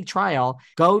 2-week trial,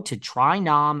 go to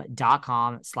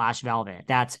trynom.com/velvet.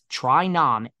 That's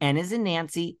trynom, N as in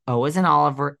Nancy, O as in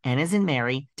Oliver, N as in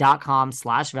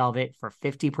Mary.com/velvet for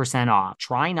 50% off.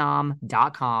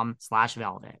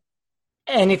 Trynom.com/velvet.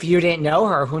 And if you didn't know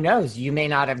her, who knows? You may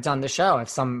not have done the show if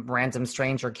some random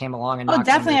stranger came along and knocked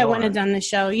definitely on your I door. wouldn't have done the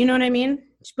show. You know what I mean?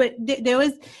 But there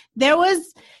was,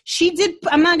 she did,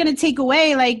 I'm not going to take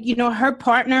away, like, you know, her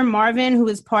partner, Marvin, who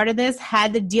was part of this,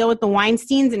 had to deal with the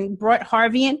Weinsteins and brought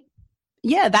Harvey in.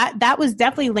 Yeah, that was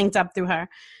definitely linked up through her.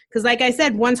 Because like I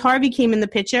said, once Harvey came in the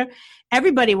picture,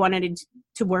 everybody wanted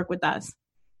to work with us.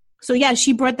 So yeah,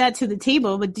 she brought that to the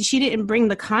table, but she didn't bring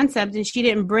the concept, and she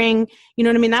didn't bring, you know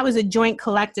what I mean? That was a joint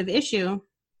collective issue.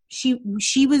 We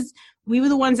were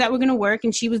the ones that were going to work,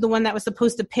 and she was the one that was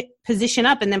supposed to position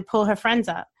up and then pull her friends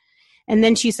up. And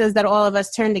then she says that all of us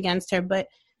turned against her, but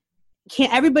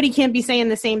everybody can't be saying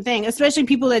the same thing, especially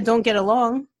people that don't get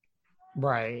along.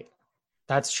 Right.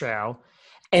 That's true.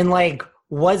 And like,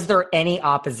 was there any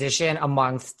opposition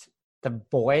amongst the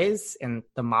boys and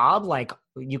the mob? Like,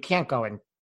 you can't go and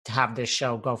have this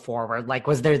show go forward. Like,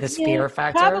 was there this fear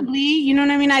factor? Probably, you know what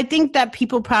I mean? I think that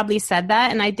people probably said that.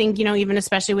 And I think, you know, even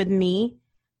especially with me,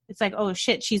 it's like, oh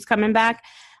shit, she's coming back.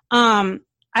 I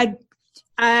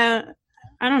don't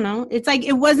know. It's like,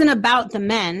 it wasn't about the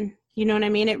men. You know what I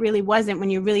mean? It really wasn't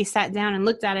when you really sat down and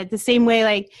looked at it. The same way,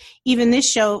 like, even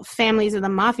this show, Families of the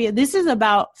Mafia, this is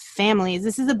about families.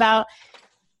 This is about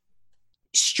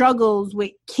struggles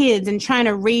with kids and trying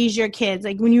to raise your kids.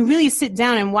 Like, when you really sit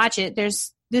down and watch it,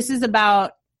 this is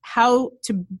about how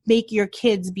to make your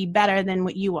kids be better than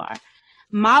what you are.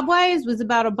 Mob Wives was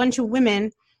about a bunch of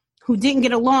women who didn't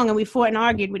get along, and we fought and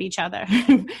argued with each other.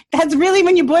 That's really,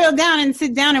 when you boil down and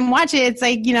sit down and watch it, it's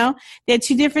like, you know, they're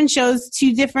two different shows,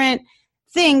 two different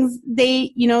things.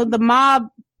 They, you know, the mob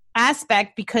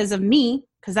aspect, because of me,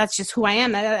 because that's just who I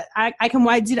am.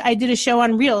 I did a show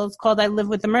on Reels called I Live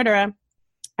with the Murderer.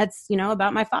 That's, you know,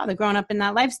 about my father growing up in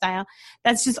that lifestyle.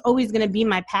 That's just always going to be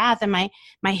my path and my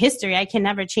history. I can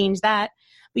never change that.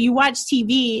 But you watch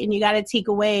TV and you got to take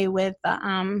away with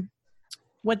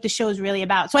what the show is really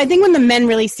about. So I think when the men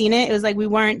really seen it, it was like we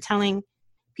weren't telling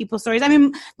people stories. I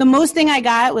mean, the most thing I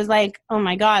got was like, oh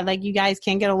my God, like, you guys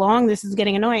can't get along. This is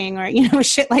getting annoying, or, you know,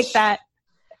 shit like that.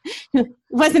 It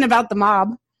wasn't about the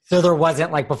mob. So there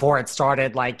wasn't, like, before it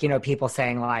started, like, you know, people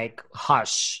saying like,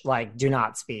 hush, like, do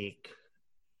not speak.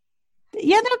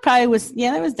 Yeah, there probably was.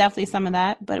 Yeah, there was definitely some of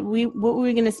that. But what were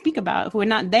we going to speak about? If we're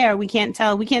not there, we can't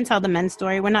tell the men's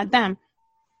story. We're not them.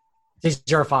 Did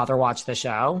your father watch the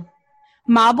show?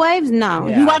 Mob Wives? No.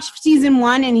 Yeah. He watched season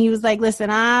 1 and he was like, listen,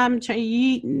 I'm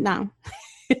trying. No.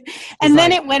 And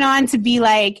then it went on to be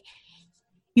like,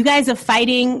 you guys are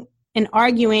fighting and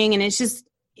arguing. And it's just,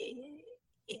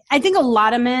 I think a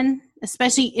lot of men,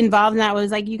 especially involved in that,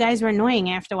 was like, you guys were annoying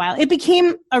after a while. It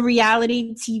became a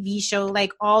reality TV show,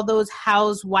 like all those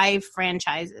housewife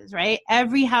franchises, right?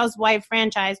 Every housewife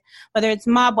franchise, whether it's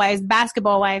Mob Wives,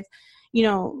 Basketball Wives, you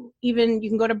know, even you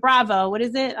can go to Bravo. What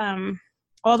is it?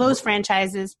 All those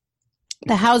franchises,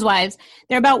 the housewives,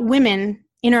 they're about women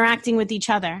interacting with each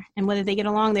other, and whether they get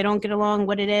along, they don't get along,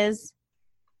 what it is.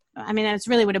 I mean, that's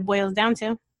really what it boils down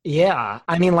to. Yeah.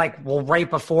 I mean, like, well, right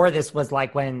before this was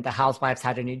like when the Housewives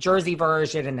had a New Jersey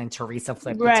version, and then Teresa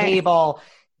flipped the table.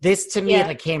 This to me,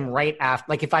 like, came right after,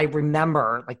 like, if I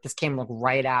remember, like, this came like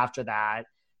right after that.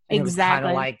 And it was kind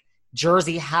of like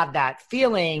Jersey had that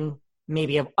feeling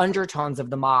maybe of undertones of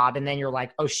the mob. And then you're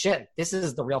like, oh shit, this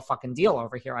is the real fucking deal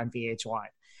over here on VH1.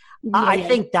 Yeah. I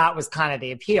think that was kind of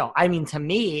the appeal. I mean, to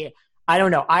me, I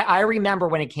don't know. I remember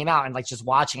when it came out and, like, just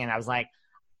watching it, I was like,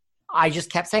 I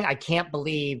just kept saying, I can't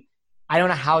believe I don't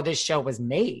know how this show was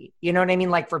made. You know what I mean?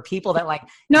 Like for people that like.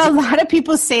 No, a lot of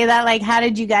people say that. Like, how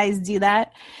did you guys do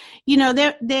that? You know,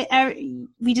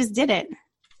 we just did it.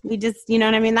 We just, you know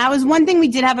what I mean? That was one thing we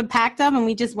did have a pact of, and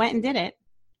we just went and did it.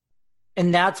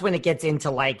 And that's when it gets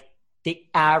into like the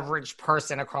average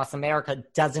person across America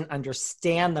doesn't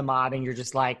understand the mob. And you're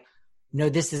just like, no,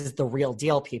 this is the real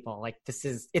deal, people. Like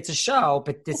it's a show,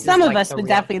 but this some is of like us were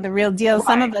definitely the real deal. Right.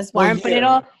 Some of us weren't,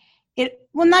 but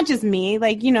well, not just me,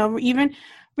 like, you know, even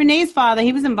Renee's father,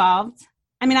 he was involved.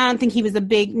 I mean, I don't think he was a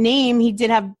big name. He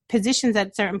did have positions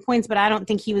at certain points, but I don't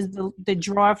think he was the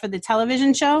draw for the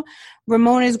television show.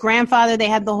 Ramona's grandfather, they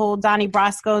had the whole Donnie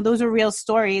Brasco. Those are real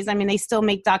stories. I mean, they still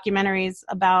make documentaries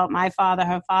about my father,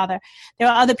 her father. There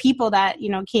are other people that, you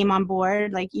know, came on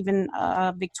board, like even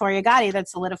Victoria Gotti that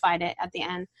solidified it at the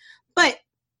end. But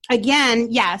again,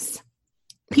 yes,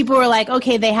 people were like,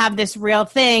 okay, they have this real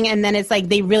thing. And then it's like,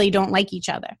 they really don't like each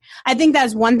other. I think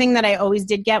that's one thing that I always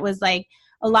did get was like,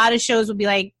 a lot of shows would be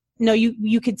like, no,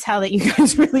 you could tell that you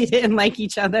guys really didn't like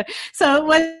each other. So it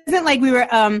wasn't like we were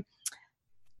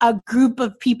a group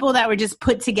of people that were just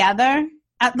put together.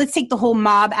 Let's take the whole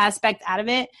mob aspect out of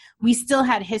it. We still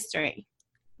had history,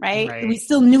 right? We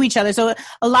still knew each other. So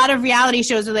a lot of reality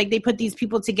shows are like they put these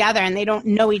people together and they don't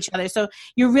know each other. So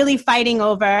you're really fighting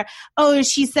over, oh,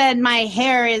 she said my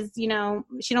hair is, you know,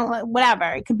 she don't, whatever.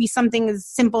 It could be something as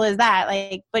simple as that.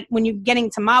 Like, but when you're getting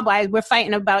to Mob Wives, we're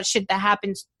fighting about shit that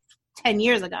happened 10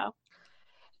 years ago.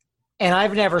 And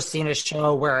I've never seen a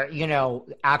show where, you know,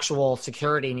 actual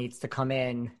security needs to come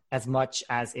in as much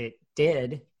as it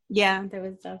did. Yeah, there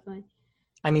was definitely.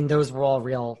 I mean, those were all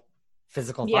real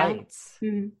physical fights.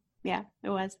 Mm-hmm. Yeah, it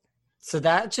was. So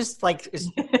that just like,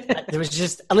 it was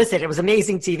just, listen, it was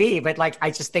amazing TV, but like,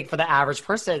 I just think for the average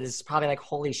person, it's probably like,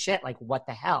 holy shit, like what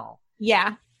the hell?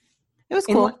 Yeah. It was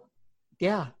cool.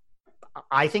 Yeah.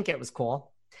 I think it was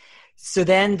cool. So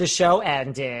then the show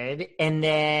ended, and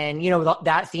then, you know,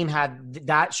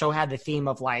 that show had the theme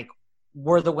of like,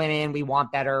 we're the women, we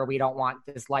want better, we don't want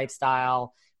this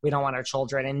lifestyle, we don't want our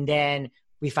children. And then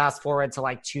we fast forward to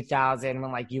like 2000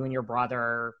 when like you and your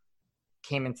brother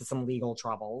came into some legal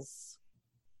troubles.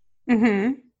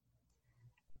 Mm-hmm.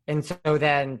 And so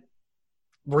then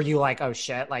were you like, oh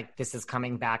shit, like this is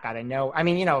coming back out of nowhere? I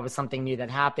mean, you know, it was something new that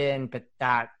happened, but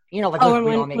that, you know, like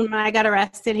when I got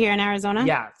arrested here in Arizona?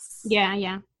 Yes.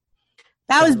 Yeah.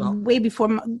 That was way before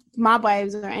Mob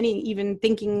Wives or any even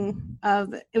thinking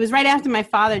of. It was right after my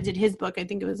father did his book. I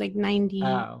think it was like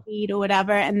 98 or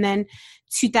whatever. And then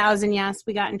 2000, yes,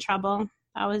 we got in trouble.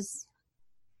 That was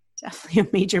definitely a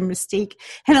major mistake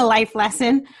and a life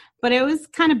lesson. But it was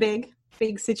kind of big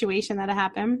situation that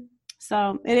happened.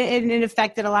 So it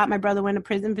affected a lot. My brother went to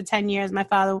prison for 10 years. My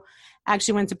father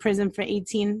actually went to prison for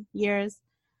 18 years.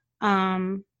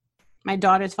 My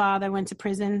daughter's father went to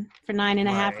prison for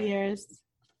 9.5 years.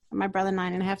 My brother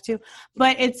 9.5 too.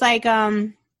 But it's like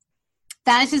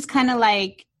that's just kind of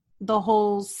like the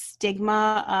whole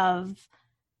stigma of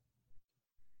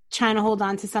trying to hold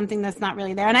on to something that's not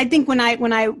really there. And I think when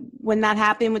that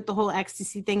happened with the whole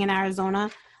ecstasy thing in Arizona,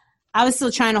 I was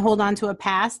still trying to hold on to a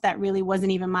past that really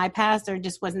wasn't even my past or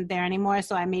just wasn't there anymore.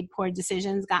 So I made poor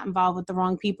decisions, got involved with the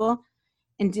wrong people,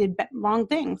 and did wrong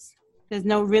things. There's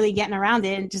no really getting around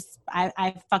it. And just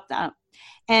I fucked up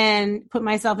and put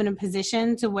myself in a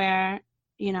position to where,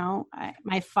 you know,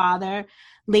 my father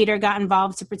later got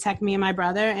involved to protect me and my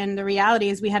brother. And the reality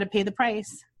is we had to pay the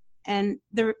price. And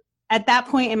at that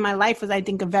point in my life was, I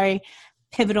think, a very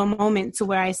pivotal moment to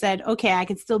where I said, okay, I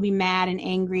could still be mad and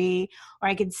angry, or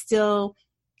I could still,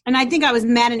 and I think I was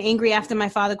mad and angry after my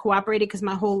father cooperated because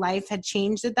my whole life had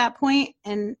changed at that point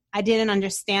and I didn't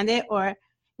understand it, or,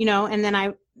 you know, and then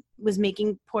I was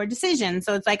making poor decisions.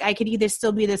 So it's like I could either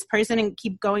still be this person and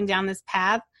keep going down this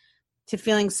path to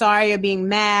feeling sorry or being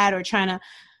mad or trying to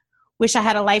wish I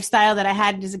had a lifestyle that I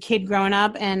had as a kid growing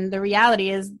up. And the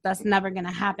reality is that's never going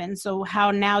to happen. So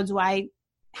how now do I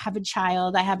have a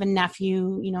child? I have a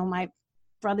nephew, you know, my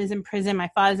brother's in prison, my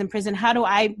father's in prison. How do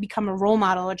I become a role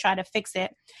model or try to fix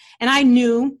it? And I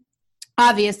knew,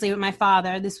 obviously, with my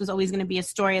father, this was always going to be a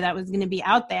story that was going to be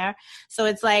out there. So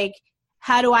it's like,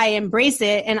 how do I embrace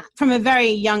it? And from a very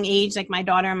young age, like my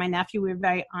daughter and my nephew, we were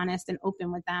very honest and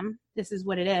open with them. This is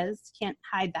what it is. Can't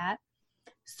hide that.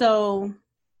 So,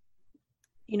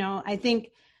 you know, I think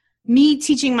me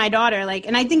teaching my daughter, like,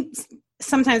 and I think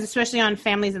sometimes, especially on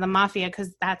Families of the Mafia,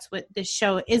 because that's what this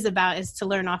show is about, is to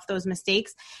learn off those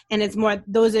mistakes. And it's more,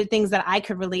 those are things that I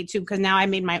could relate to because now I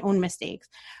made my own mistakes,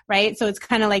 right? So it's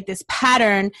kind of like this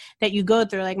pattern that you go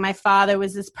through. Like my father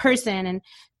was this person and,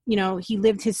 you know, he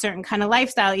lived his certain kind of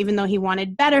lifestyle, even though he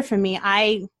wanted better for me.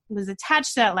 I was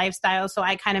attached to that lifestyle. So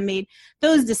I kind of made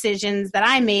those decisions that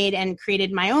I made and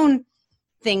created my own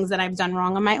things that I've done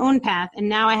wrong on my own path. And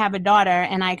now I have a daughter,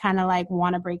 and I kind of like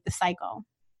want to break the cycle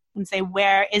and say,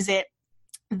 where is it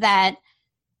that,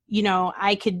 you know,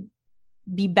 I could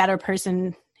be better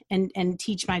person and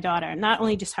teach my daughter, not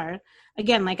only just her.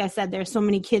 Again, like I said, there's so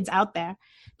many kids out there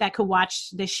that could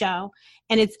watch this show,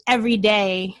 and it's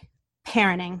everyday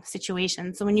parenting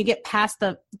situations. So when you get past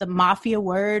the mafia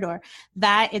word or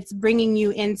that, it's bringing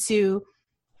you into,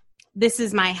 this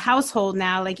is my household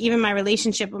now. Like even my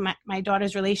relationship with my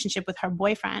daughter's relationship with her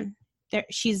boyfriend.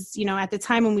 She's, you know, at the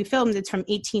time when we filmed, it's from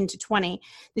 18 to 20.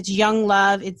 It's young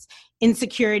love, it's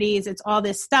insecurities, it's all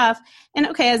this stuff. And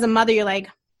okay, as a mother, you're like,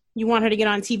 you want her to get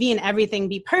on TV and everything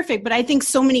be perfect. But I think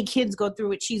so many kids go through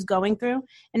what she's going through.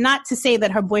 And not to say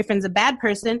that her boyfriend's a bad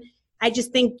person. I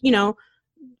just think, you know,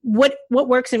 what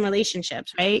works in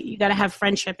relationships, right? You got to have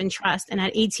friendship and trust. And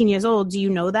at 18 years old, do you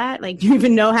know that? Like, do you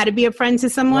even know how to be a friend to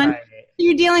someone? Right.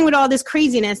 You're dealing with all this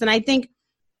craziness. And I think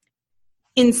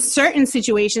in certain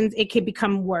situations, it could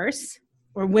become worse,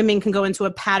 or women can go into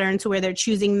a pattern to where they're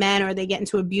choosing men, or they get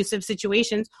into abusive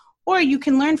situations, or you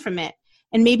can learn from it.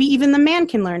 And maybe even the man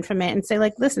can learn from it and say,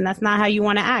 like, listen, that's not how you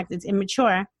want to act. It's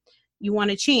immature. You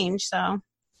want to change. So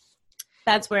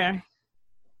that's where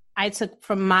I took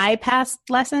from my past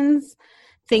lessons,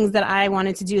 things that I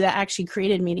wanted to do that actually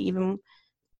created me to even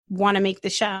want to make the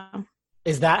show.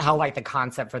 Is that how like the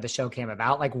concept for the show came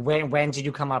about? Like when did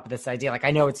you come up with this idea? Like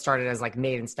I know it started as like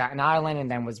Made in Staten Island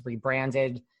and then was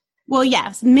rebranded. Well,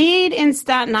 yes. Made in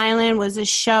Staten Island was a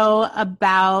show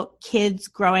about kids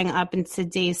growing up in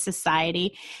today's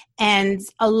society. And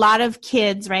a lot of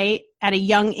kids, right, at a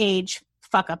young age,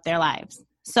 fuck up their lives.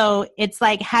 So it's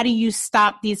like, how do you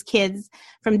stop these kids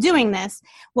from doing this?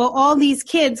 Well, all these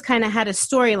kids kind of had a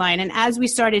storyline. And as we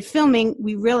started filming,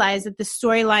 we realized that the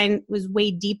storyline was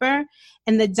way deeper.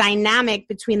 And the dynamic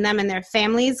between them and their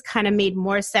families kind of made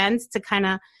more sense to kind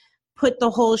of put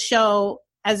the whole show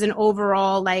as an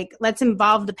overall, like, let's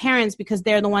involve the parents because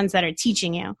they're the ones that are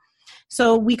teaching you.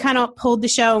 So we kind of pulled the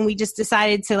show and we just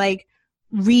decided to like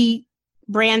rebrand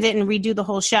it and redo the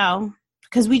whole show.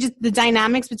 Because the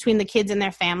dynamics between the kids and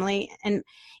their family, and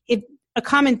a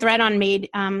common thread on Made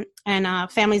and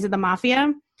Families of the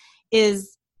Mafia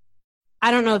is,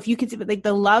 I don't know if you could see, but like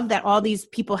the love that all these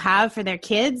people have for their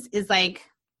kids is like,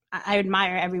 I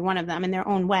admire every one of them in their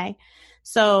own way.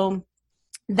 So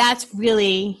that's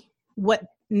really what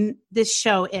this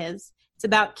show is. It's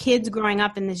about kids growing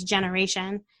up in this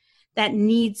generation that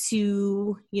need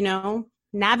to, you know,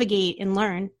 navigate and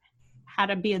learn how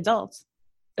to be adults.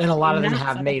 And a lot of them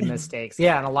have made mistakes.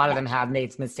 Yeah, and a lot of them have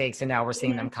made mistakes, and now we're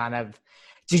seeing them kind of...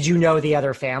 Did you know the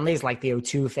other families, like the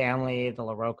O'Toole family, the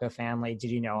LaRocca family?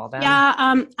 Did you know all them?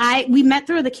 Yeah, we met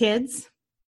through the kids.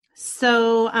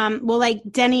 So, well, like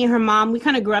Denny and her mom, we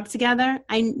kind of grew up together.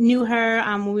 I knew her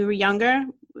when we were younger.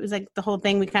 It was like the whole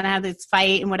thing. We kind of had this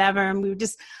fight and whatever, and we were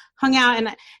just hung out.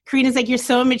 And Karina's like, you're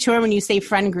so immature when you say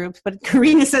friend groups. But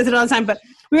Karina says it all the time. But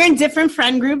we were in different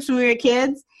friend groups when we were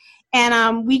kids.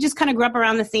 And we just kind of grew up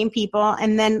around the same people.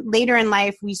 And then later in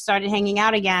life, we started hanging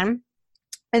out again.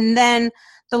 And then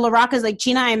the LaRocca's, like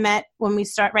Gina, I met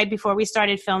right before we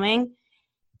started filming.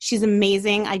 She's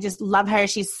amazing. I just love her.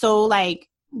 She's so like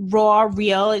raw,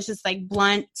 real. It's just like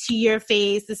blunt to your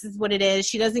face. This is what it is.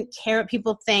 She doesn't care what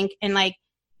people think. And like,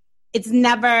 it's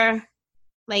never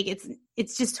like,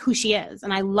 it's just who she is.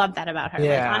 And I love that about her.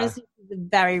 Yeah. Like, honestly, she's a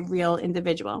very real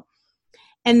individual.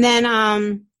 And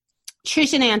then,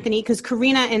 Trish and Anthony, because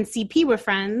Karina and CP were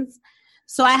friends.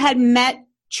 So I had met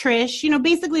Trish, you know,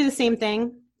 basically the same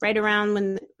thing right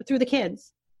around through the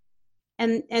kids.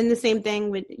 And the same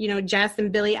thing with, you know, Jess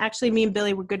and Billy. Actually, me and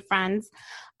Billy were good friends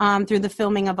through the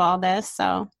filming of all this.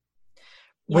 So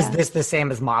yeah. Was this the same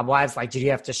as Mob Wives? Like, did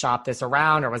you have to shop this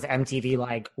around, or was MTV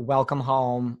like, welcome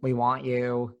home, we want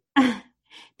you?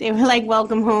 They were like,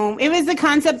 welcome home. It was the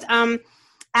concept.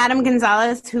 Adam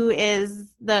Gonzalez, who is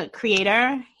the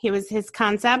creator, his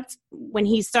concept when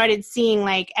he started seeing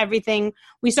like everything.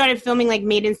 We started filming like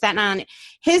Made in Staten Island.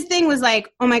 His thing was like,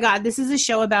 oh my God, this is a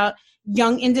show about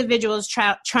young individuals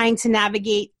trying to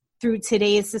navigate through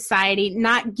today's society,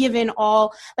 not given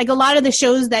all, like a lot of the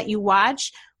shows that you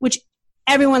watch, which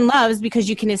everyone loves because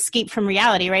you can escape from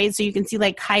reality, right? So you can see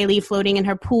like Kylie floating in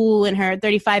her pool in her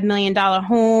 $35 million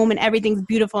home and everything's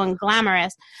beautiful and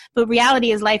glamorous. But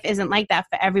reality is life isn't like that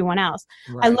for everyone else.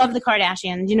 Right. I love the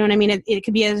Kardashians. You know what I mean? It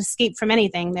could be an escape from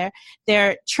anything.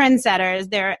 They're trendsetters.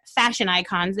 They're fashion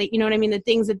icons. You know what I mean? The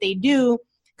things that they do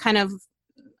kind of,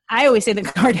 I always say the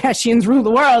Kardashians rule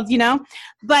the world, you know?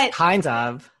 But kind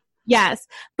of. Yes.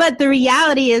 But the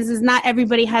reality is not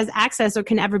everybody has access or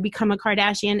can ever become a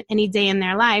Kardashian any day in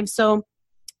their lives. So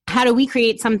how do we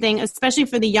create something, especially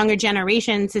for the younger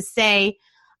generation, to say,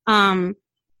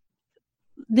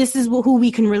 this is who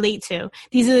we can relate to.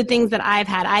 These are the things that I've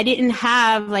had. I didn't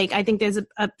have, like, I think there's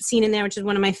a scene in there, which is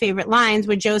one of my favorite lines,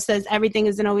 where Joe says, everything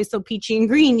isn't always so peachy and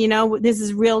green. You know, this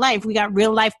is real life. We got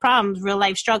real life problems, real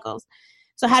life struggles.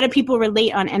 So how do people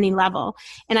relate on any level?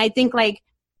 And I think, like,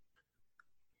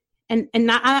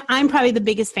 I'm probably the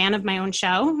biggest fan of my own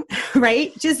show,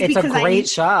 right? It's a great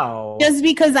show. Just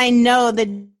because I know the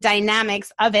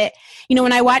dynamics of it. You know,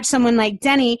 when I watch someone like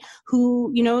Denny,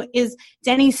 who, you know,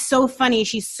 Denny's so funny.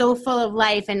 She's so full of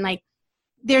life. And, like,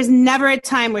 there's never a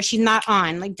time where she's not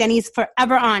on. Like, Denny's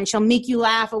forever on. She'll make you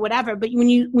laugh or whatever. But when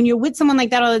you're with someone like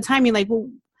that all the time, you're like, well,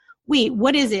 wait,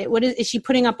 what is it? Is she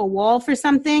putting up a wall for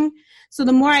something? So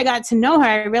the more I got to know her,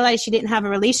 I realized she didn't have a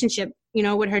relationship, you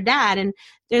know, with her dad. And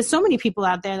there's so many people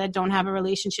out there that don't have a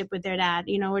relationship with their dad,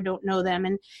 you know, or don't know them.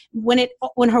 And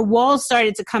when her walls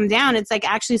started to come down, it's like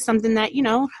actually something that, you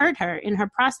know, hurt her in her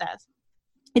process.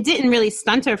 It didn't really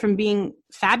stunt her from being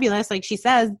fabulous, like she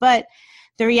says, but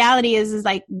the reality is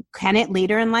like, can it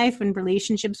later in life in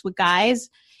relationships with guys?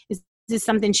 Is this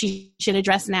something she should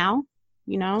address now,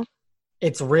 you know?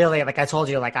 It's really, like I told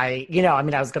you, like I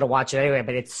was going to watch it anyway,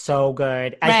 but it's so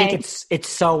good. I think it's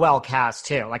so well cast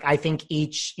too. Like I think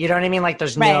each, you know what I mean? Like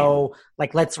there's no,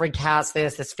 like, let's recast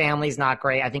this family's not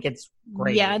great. I think it's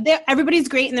great. Yeah, everybody's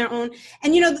great in their own.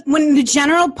 And you know, when the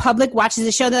general public watches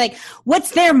the show, they're like,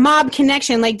 what's their mob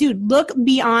connection? Like, dude, look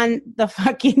beyond the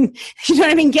fucking, you know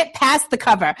what I mean? Get past the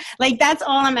cover. Like that's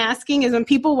all I'm asking is when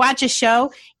people watch a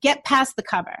show, get past the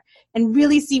cover and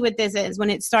really see what this is when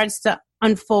it starts to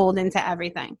unfold into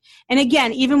everything. And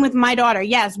again, even with my daughter,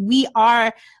 yes, we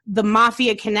are the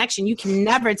mafia connection. You can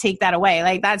never take that away.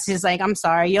 Like that's just like, I'm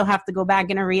sorry, you'll have to go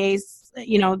back and erase,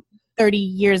 you know, 30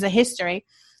 years of history.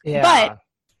 Yeah. But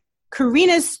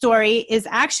Karina's story is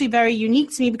actually very unique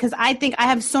to me because I think I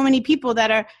have so many people that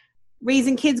are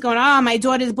raising kids going, oh, my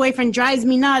daughter's boyfriend drives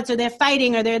me nuts, or they're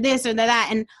fighting, or they're this or they're that.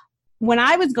 And when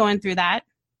I was going through that,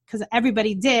 because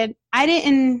everybody did, I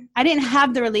didn't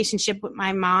have the relationship with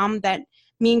my mom that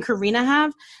me and Karina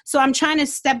have. So I'm trying to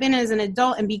step in as an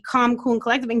adult and be calm, cool, and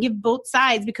collective and give both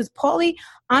sides, because Paulie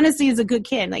honestly is a good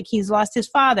kid. Like he's lost his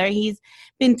father. He's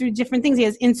been through different things. He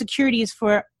has insecurities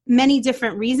for many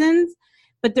different reasons.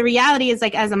 But the reality is,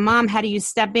 like, as a mom, how do you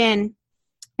step in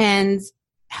and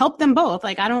help them both?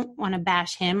 Like, I don't want to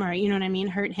bash him or, you know what I mean,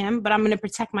 hurt him, but I'm going to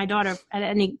protect my daughter at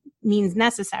any means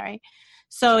necessary.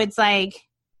 So it's like,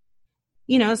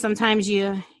 you know, sometimes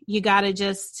you got to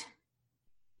just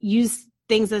use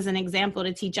things as an example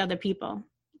to teach other people.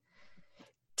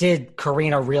 Did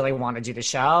Karina really want to do the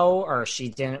show, or she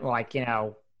didn't, like, you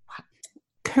know?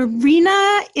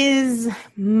 Karina is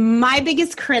my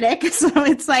biggest critic. So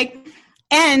it's like,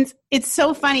 and it's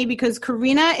so funny because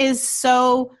Karina is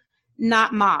so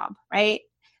not mob, right?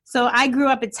 So I grew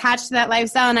up attached to that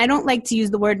lifestyle, and I don't like to use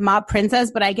the word mob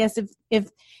princess, but I guess if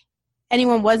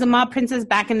anyone was a mob princess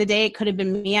back in the day, it could have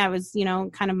been me. I was, you know,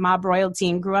 kind of mob royalty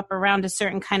and grew up around a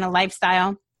certain kind of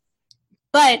lifestyle.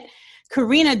 But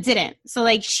Karina didn't. So,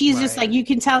 like, she's just like, you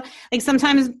can tell, like,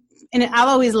 sometimes, and I'll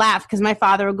always laugh because my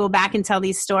father will go back and tell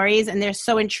these stories, and they're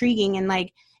so intriguing. And,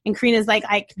 like, and Karina's like,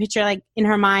 I can picture, like, in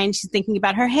her mind, she's thinking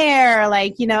about her hair,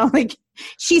 like, you know, like,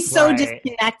 she's so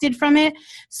disconnected from it.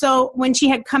 So when she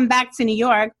had come back to New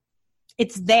York,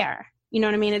 it's there. You know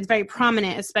what I mean? It's very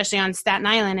prominent, especially on Staten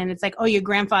Island. And it's like, oh, your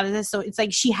grandfather this. So it's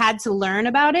like she had to learn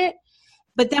about it.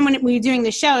 But then when we were doing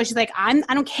the show, she's like, I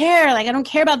don't care. Like, I don't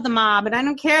care about the mob, and I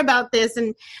don't care about this.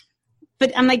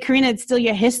 But I'm like, Karina, it's still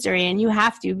your history, and you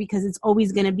have to, because it's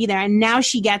always going to be there. And now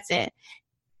she gets it.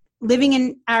 Living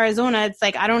in Arizona, it's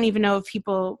like, I don't even know if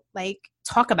people, like,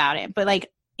 talk about it. But, like,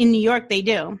 in New York, they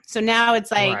do. So now it's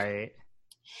like...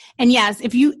 And yes,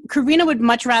 Karina would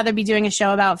much rather be doing a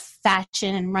show about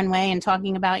fashion and runway and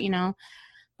talking about, you know,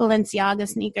 Balenciaga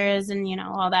sneakers and, you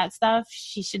know, all that stuff.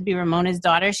 She should be Ramona's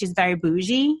daughter. She's very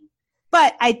bougie.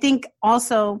 But I think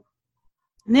also,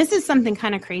 and this is something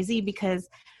kind of crazy, because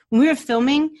when we were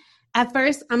filming, at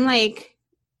first I'm like,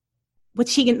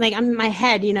 what's she going to, like, I'm in my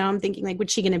head, you know, I'm thinking, like,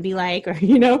 what's she going to be like? Or,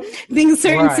 you know,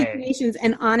 certain situations.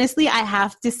 And honestly, I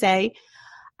have to say,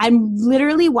 I'm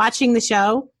literally watching the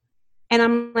show, and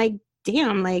I'm like,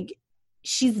 damn, like,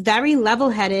 she's very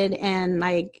level-headed and,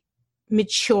 like,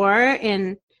 mature.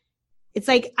 And it's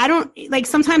like, I don't, like,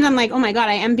 sometimes I'm like, oh my God,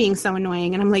 I am being so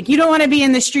annoying. And I'm like, you don't want to be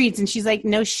in the streets. And she's like,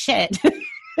 no shit.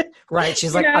 Right.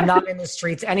 She's like, I'm not in the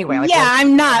streets anyway. Like, yeah,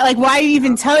 I'm not. Like, why are you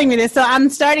even telling me this? So I'm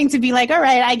starting to be like, all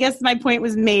right, I guess my point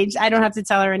was made. I don't have to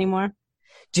tell her anymore.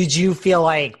 Did you feel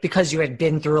like, because you had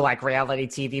been through like reality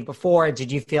TV before,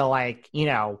 did you feel like, you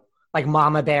know, like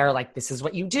Mama Bear, like this is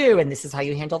what you do and this is how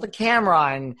you handle the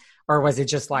camera, and or was it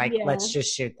just like, let's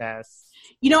just shoot this?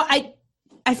 You know, I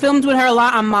filmed with her a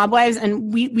lot on Mob Wives,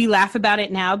 and we laugh about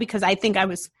it now because I think I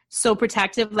was so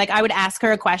protective. Like I would ask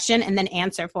her a question and then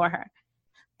answer for her.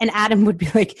 And Adam would be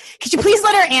like, could you please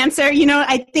let her answer? You know,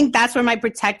 I think that's where my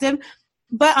protective.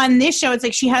 But on this show, it's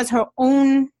like she has her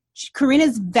own.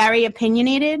 Karina's very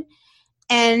opinionated.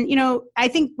 And, you know, I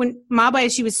think when Mob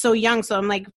Wives, she was so young, so I'm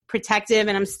like protective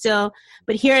and I'm still,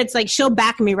 but here it's like she'll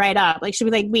back me right up. Like she'll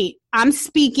be like, wait, I'm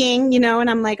speaking, you know, and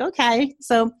I'm like, okay.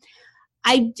 So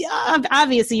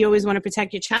obviously you always want to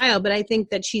protect your child, but I think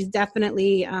that she's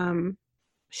definitely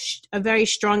a very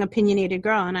strong, opinionated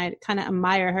girl, and I kind of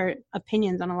admire her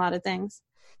opinions on a lot of things.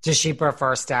 Does she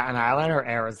prefer Staten Island or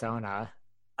Arizona?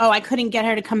 Oh, I couldn't get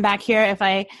her to come back here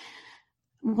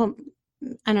well,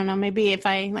 I don't know, maybe if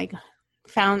I like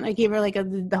I gave her like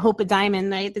the Hope of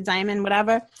Diamond, right? The diamond,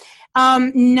 whatever.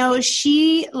 No,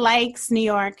 she likes New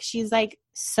York. She's like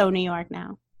so New York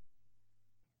now.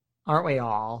 Aren't we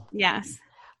all? Yes.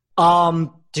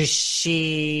 Is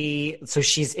she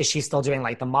still doing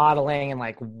like the modeling, and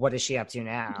like what is she up to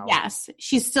now? Yes,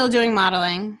 she's still doing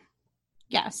modeling.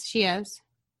 Yes, she is.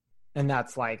 And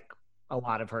that's like a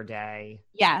lot of her day.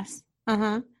 Yes.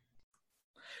 Uh-huh.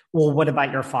 Well, what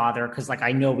about your father? Because, like,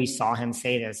 I know we saw him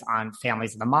say this on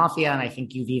Families of the Mafia, and I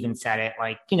think you've even said it,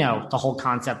 like, you know, the whole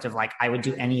concept of, like, I would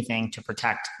do anything to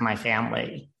protect my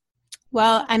family.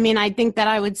 Well, I mean, I think that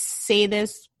I would say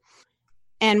this,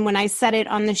 and when I said it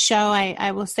on the show,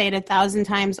 I will say it 1,000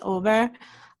 times over.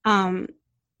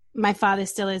 My father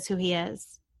still is who he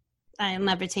is. I'll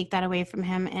never take that away from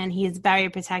him, and he is very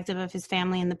protective of his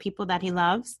family and the people that he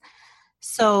loves.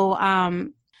 So,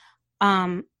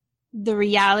 the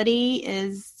reality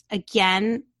is,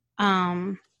 again,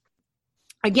 my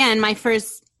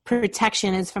first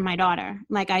protection is for my daughter.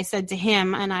 Like I said to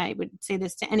him, and I would say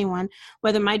this to anyone,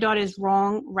 whether my daughter is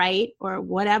wrong, right, or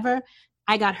whatever,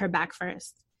 I got her back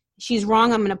first. She's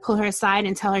wrong, I'm going to pull her aside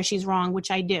and tell her she's wrong, which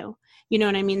I do. You know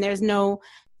what I mean?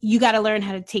 You got to learn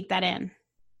how to take that in.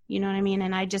 You know what I mean?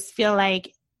 And I just feel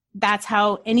like that's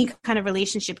how any kind of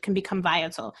relationship can become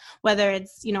vital. Whether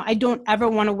it's, you know, I don't ever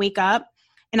want to wake up,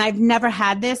 and I've never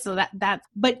had this, so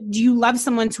but do you love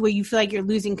someone to where you feel like you're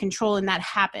losing control, and that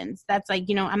happens? That's like,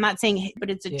 you know, I'm not saying, but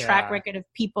it's a track record of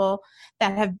people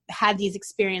that have had these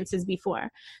experiences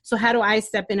before. So how do I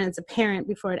step in as a parent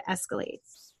before it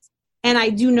escalates? And I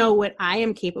do know what I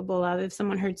am capable of if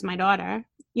someone hurts my daughter,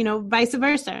 you know, vice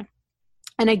versa.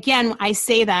 And again, I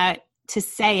say that to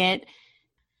say it,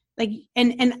 like,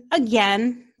 and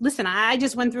again, listen, I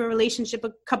just went through a relationship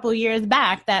a couple of years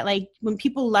back that, like, when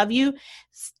people love you,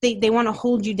 they want to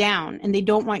hold you down and they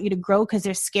don't want you to grow because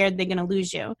they're scared they're going to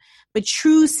lose you. But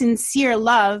true, sincere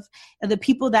love are the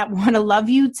people that want to love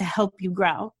you to help you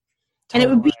grow.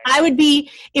 Totally. And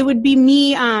it would be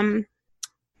me. And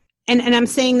I'm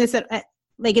saying this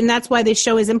and that's why this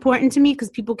show is important to me, because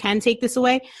people can take this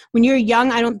away. When you're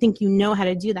young, I don't think you know how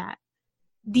to do that.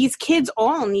 These kids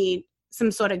all need some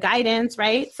sort of guidance,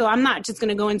 right? So I'm not just going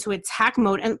to go into attack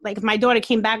mode. And like, if my daughter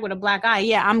came back with a black eye,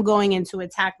 yeah, I'm going into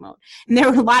attack mode. And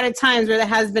there were a lot of times where there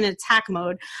has been attack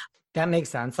mode. That makes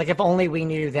sense. Like, if only we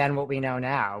knew then what we know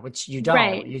now, which you don't.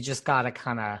 Right. You just got to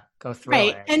kind of go through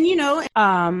it. And, you know,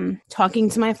 talking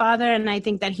to my father, and I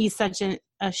think that he's such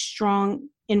a strong,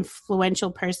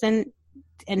 influential person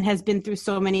and has been through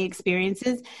so many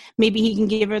experiences. Maybe he can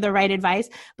give her the right advice,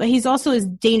 but he's also as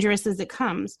dangerous as it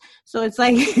comes. So it's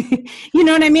like, you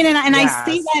know what I mean? And yes. I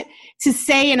say that to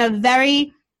say in a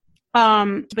very,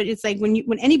 but it's like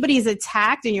when anybody is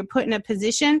attacked and you're put in a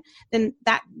position, then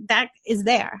that is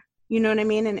there. You know what I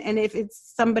mean? And if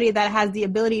it's somebody that has the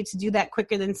ability to do that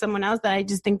quicker than someone else, that I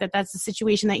just think that that's a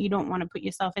situation that you don't want to put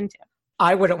yourself into.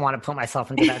 I wouldn't want to put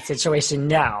myself into that situation.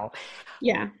 No.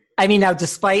 Yeah. I mean, now,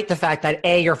 despite the fact that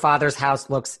your father's house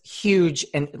looks huge,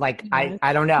 and like,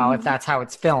 I don't know if that's how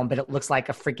it's filmed, but it looks like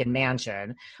a freaking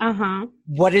mansion. Uh-huh.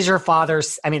 What is your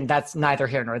father's, I mean, that's neither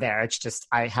here nor there. It's just,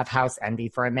 I have house envy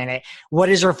for a minute. What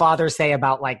does your father say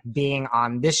about like being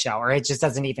on this show? Or it just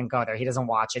doesn't even go there. He doesn't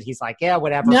watch it. He's like, yeah,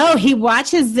 whatever. No, he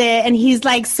watches it and he's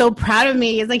like so proud of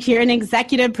me. He's like, you're an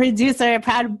executive producer,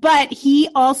 proud. But he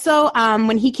also,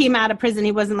 when he came out of prison,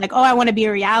 he wasn't like, oh, I want to be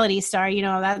a reality star. You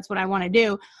know, that's what I want to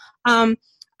do.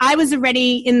 I was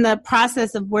already in the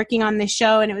process of working on this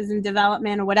show and it was in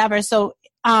development or whatever. So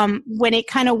when it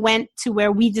kind of went to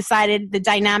where we decided the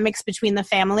dynamics between the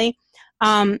family,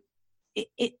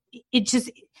 it just,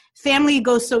 family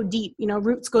goes so deep, you know,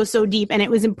 roots go so deep. And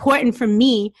it was important for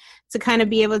me to kind of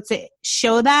be able to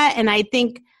show that. And I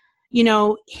think you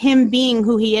know, him being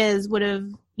who he is would have,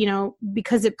 you know,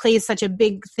 because it plays such a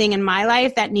big thing in my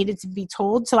life that needed to be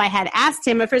told. So I had asked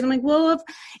him at first, I'm like, well,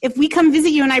 if we come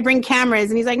visit you and I bring cameras,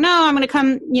 and he's like, no, I'm going to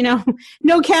come, you know,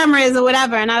 no cameras or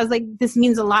whatever. And I was like, this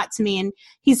means a lot to me. And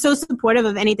he's so supportive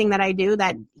of anything that I do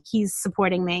that he's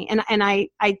supporting me. And I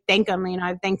thank him, you know,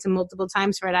 I've thanked him multiple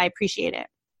times for it. I appreciate it.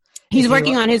 He's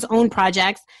working on his own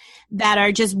projects that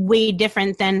are just way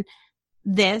different than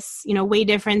this, you know, way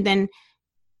different than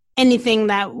anything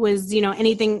that was, you know,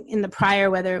 anything in the prior,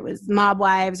 whether it was Mob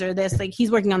Wives or this, like he's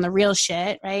working on the real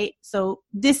shit, right? So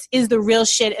this is the real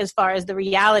shit as far as the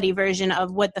reality version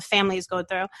of what the families go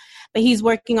through. But he's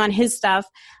working on his stuff.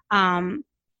 And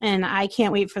I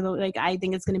can't wait for I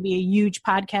think it's going to be a huge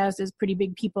podcast. There's pretty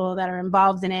big people that are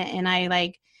involved in it. And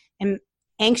I am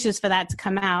anxious for that to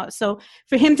come out. So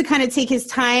for him to kind of take his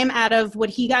time out of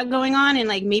what he got going on and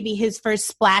like maybe his first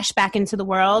splash back into the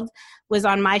world was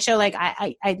on my show. Like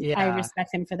I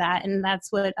respect him for that. And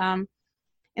that's what, and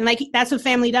like, that's what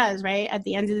family does, right? At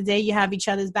the end of the day, you have each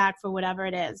other's back for whatever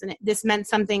it is. And this meant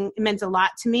something, it meant a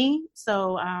lot to me.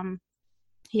 So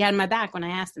he had my back when I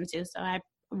asked him to. So I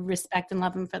respect and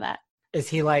love him for that. Is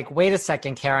he like, wait a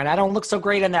second, Karen, I don't look so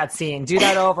great in that scene. Do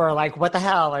that over. Like, what the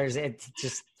hell? Or is it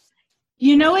just...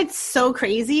 You know, it's so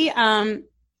crazy.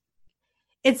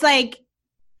 It's like,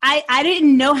 I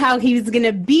didn't know how he was going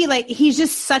to be. Like, he's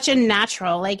just such a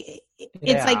natural. Like,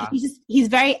 it's like, he's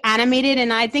very animated.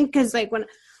 And I think because like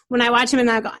when I watch him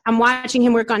and I'm watching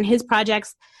him work on his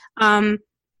projects,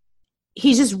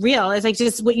 he's just real. It's like,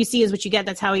 just what you see is what you get.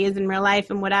 That's how he is in real life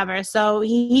and whatever. So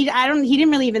he didn't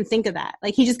really even think of that.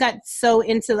 Like, he just got so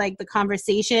into like the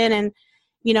conversation and,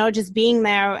 you know, just being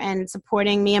there and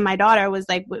supporting me and my daughter was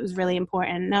like what was really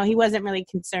important. No, he wasn't really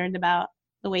concerned about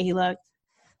the way he looked.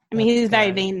 I mean, he was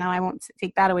very vain, though. I won't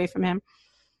take that away from him.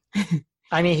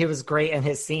 I mean, he was great in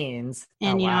his scenes.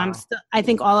 And, you know, I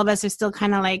think all of us are still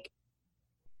kind of like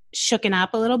shooken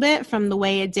up a little bit from the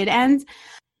way it did end.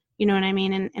 You know what I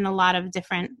mean? In a lot of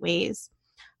different ways.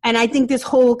 And I think this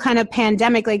whole kind of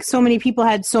pandemic, like so many people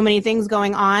had so many things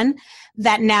going on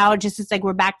that now just it's like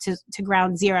we're back to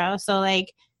ground zero. So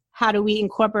like, how do we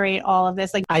incorporate all of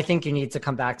this? Like, I think you need to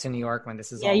come back to New York when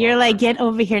this is all you're over. like, get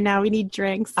over here now. We need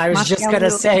drinks. I was just going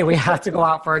to say we have to go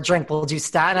out for a drink. We'll do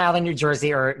Staten Island, New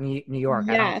Jersey, or New York.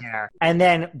 Yes. I don't care. And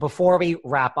then before we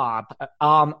wrap up,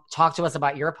 talk to us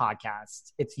about your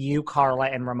podcast. It's you, Carla,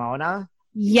 and Ramona.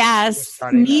 Yes.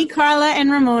 Me, Carla,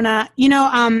 and Ramona. You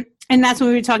know, and that's what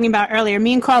we were talking about earlier.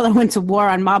 Me and Carla went to war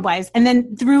on Mob Wives. And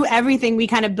then through everything, we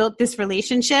kind of built this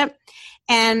relationship.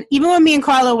 And even when me and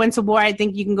Carla went to war, I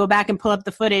think you can go back and pull up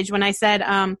the footage when I said,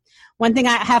 one thing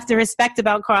I have to respect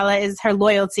about Carla is her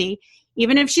loyalty.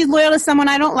 Even if she's loyal to someone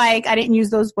I don't like, I didn't use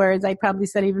those words. I probably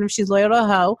said even if she's loyal to a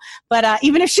hoe. But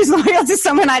even if she's loyal to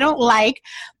someone I don't like,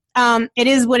 it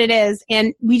is what it is.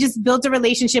 And we just built a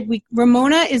relationship.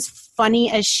 Ramona is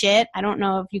funny as shit. I don't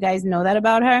know if you guys know that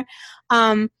about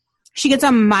her. She gets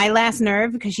on my last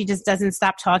nerve because she just doesn't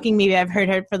stop talking. Maybe I've heard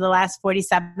her for the last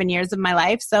 47 years of my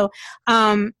life. So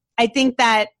I think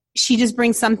that she just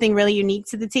brings something really unique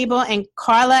to the table. And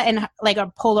Carla and like are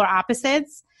polar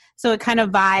opposites. So it kind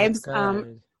of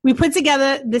vibes. We put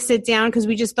together the sit down because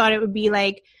we just thought it would be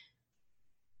like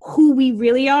who we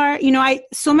really are. You know,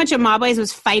 so much of Mob Wives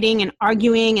was fighting and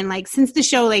arguing. And like since the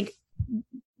show, like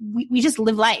we just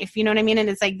live life, you know what I mean? And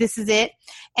it's like, this is it.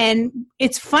 And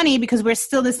it's funny because we're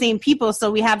still the same people. So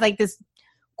we have like this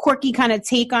quirky kind of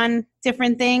take on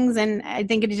different things. And I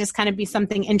think it'd just kind of be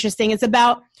something interesting. It's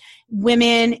about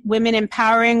women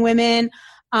empowering women.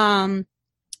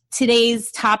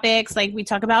 Today's topics, like we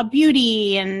talk about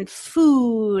beauty and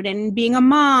food and being a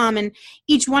mom, and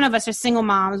each one of us are single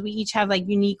moms. We each have like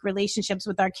unique relationships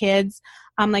with our kids.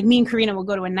 Like me and Karina will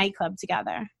go to a nightclub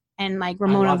together. And like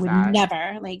Ramona would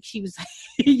never, like she was,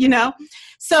 you know?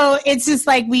 So it's just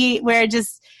like we're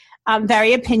just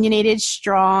very opinionated,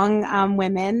 strong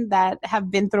women that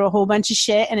have been through a whole bunch of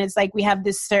shit. And it's like we have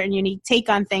this certain unique take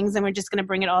on things and we're just going to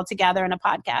bring it all together in a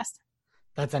podcast.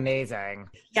 That's amazing.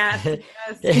 Yes.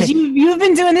 Because you've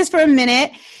been doing this for a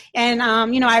minute.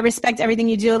 And, you know, I respect everything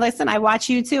you do. Listen, I watch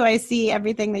you too. I see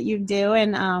everything that you do.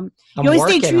 And you always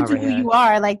stay true to who you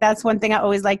are. Like, that's one thing I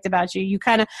always liked about you. You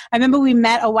kind of, I remember we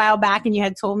met a while back and you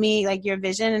had told me like your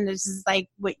vision and this is like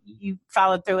what you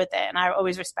followed through with it. And I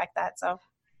always respect that. So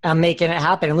I'm making it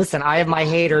happen. And listen, I have my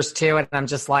haters too. And I'm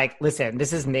just like, listen,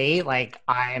 this is me. Like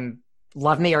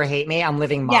love me or hate me, I'm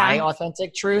living my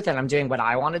authentic truth and I'm doing what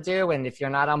I want to do. And if you're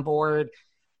not on board,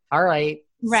 all right,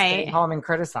 stay home and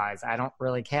criticize. I don't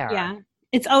really care. Yeah.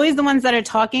 it's always the ones that are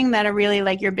talking that are really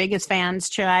like your biggest fans.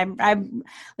 True.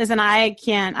 Listen,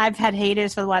 I've had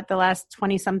haters for the last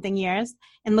 20 something years,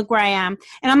 and look where I am.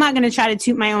 And I'm not going to try to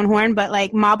toot my own horn, but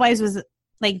like Mob Wives was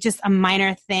like just a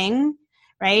minor thing,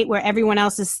 right? Where everyone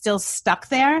else is still stuck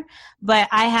there. But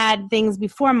I had things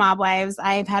before Mob Wives.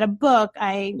 I've had a book.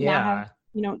 I now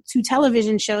have, 2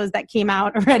 television shows that came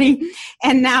out already.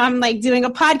 And now I'm like doing a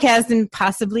podcast and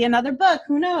possibly another book.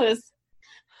 Who knows?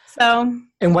 So.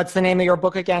 And what's the name of your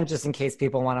book again, just in case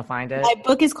people want to find it? My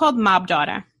book is called Mob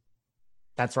Daughter.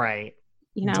 That's right.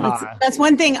 That's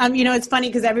one thing. It's funny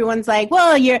because everyone's like,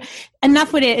 well, you're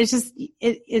enough with it. It's just,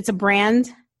 it's a brand.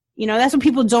 That's what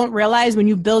people don't realize when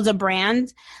you build a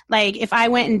brand. Like if I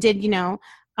went and did,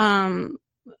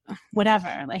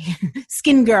 whatever, like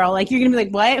Skin Girl, like you're going to be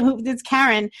like, what? Who? It's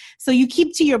Karen. So you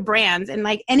keep to your brand, and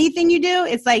like anything you do,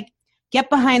 it's like, get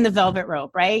behind the velvet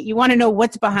rope, right? You want to know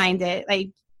what's behind it.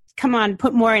 Like, come on,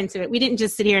 put more into it. We didn't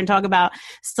just sit here and talk about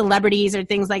celebrities or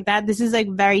things like that. This is like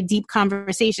very deep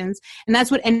conversations. And that's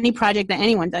what any project that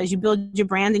anyone does. You build your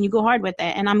brand and you go hard with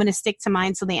it. And I'm going to stick to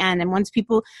mine till the end. And once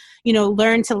people,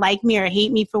 learn to like me or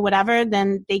hate me for whatever,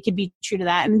 then they could be true to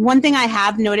that. And one thing I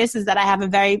have noticed is that I have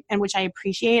which I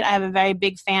appreciate, I have a very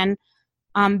big fan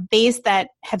base that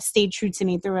have stayed true to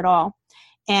me through it all.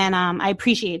 And I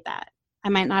appreciate that. I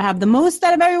might not have the most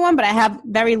out of everyone, but I have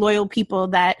very loyal people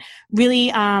that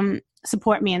really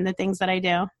support me in the things that I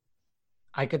do.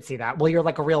 I could see that. Well, you're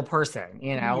like a real person,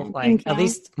 like at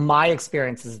least my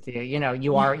experiences with you,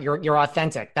 you're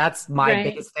authentic. That's my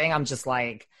biggest thing. I'm just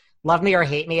like, love me or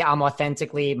hate me, I'm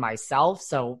authentically myself.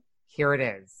 So here it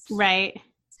is. Right.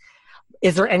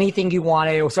 Is there anything you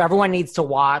want to, so everyone needs to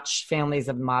watch Families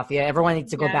of the Mafia. Everyone needs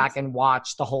to go back and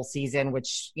watch the whole season,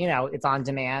 which, it's on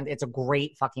demand. It's a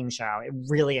great fucking show. It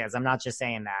really is. I'm not just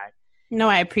saying that. No,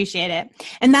 I appreciate it.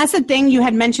 And that's the thing you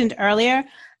had mentioned earlier.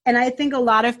 And I think a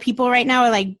lot of people right now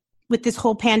are like, with this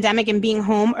whole pandemic and being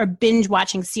home, are binge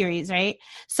watching series, right?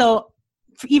 So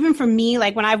even for me,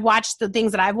 like when I've watched the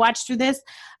things that I've watched through this,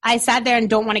 I sat there and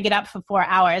don't want to get up for 4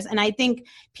 hours. And I think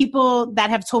people that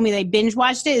have told me they binge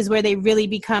watched it is where they really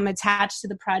become attached to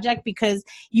the project, because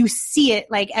you see it,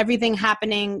 like everything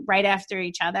happening right after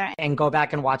each other. And go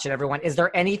back and watch it, everyone. Is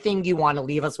there anything you want to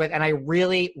leave us with? And I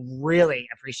really, really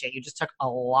appreciate you just took a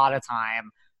lot of time.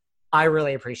 I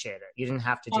really appreciate it. You didn't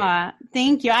have to do it.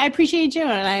 Thank you. I appreciate you.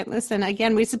 And listen,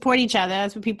 again, we support each other.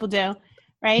 That's what people do,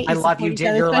 right? I love you.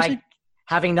 You're like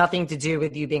having nothing to do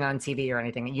with you being on TV or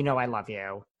anything. I love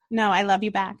you. No, I love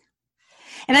you back.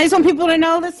 And I just want people to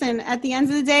know, listen, at the end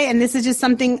of the day, and this is just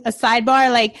something, a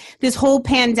sidebar, like this whole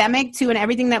pandemic too and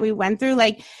everything that we went through,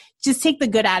 like just take the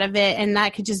good out of it. And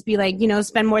that could just be like,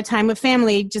 spend more time with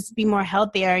family, just be more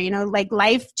healthier, like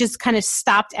life just kind of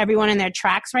stopped everyone in their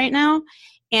tracks right now.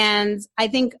 And I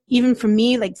think even for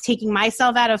me, like taking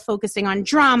myself out of focusing on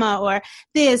drama or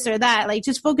this or that, like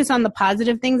just focus on the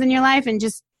positive things in your life and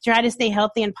just try to stay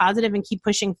healthy and positive and keep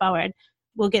pushing forward.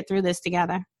 We'll get through this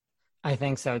together. I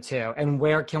think so too. And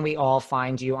where can we all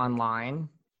find you online?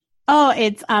 Oh,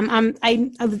 it's I'm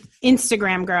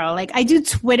Instagram girl. Like I do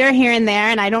Twitter here and there,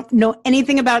 and I don't know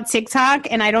anything about TikTok,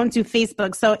 and I don't do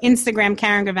Facebook. So Instagram,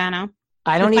 Karen Gravano.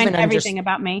 I don't even everything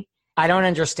about me. I don't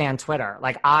understand Twitter.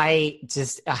 Like I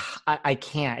just I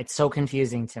can't. It's so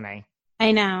confusing to me.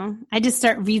 I know. I just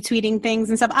start retweeting things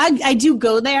and stuff. I do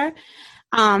go there.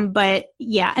 But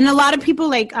yeah, and a lot of people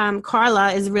like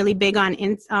Carla is really big on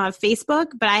Facebook,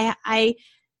 but I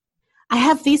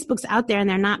have Facebooks out there and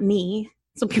they're not me.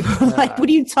 So people are like, what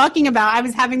are you talking about? I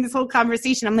was having this whole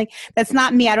conversation. I'm like, that's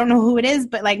not me. I don't know who it is,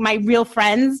 but like my real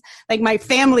friends, like my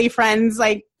family friends,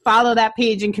 like follow that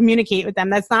page and communicate with them.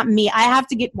 That's not me. I have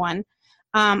to get one.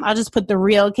 I'll just put the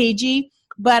real KG,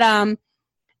 but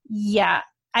yeah,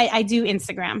 I do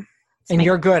Instagram. And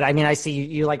you're good. I mean, I see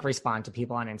you like respond to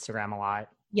people on Instagram a lot.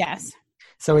 Yes.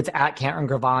 So it's at Karen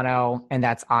Gravano, and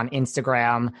that's on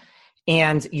Instagram.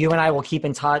 And you and I will keep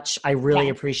in touch. I really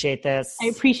appreciate this. I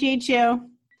appreciate you.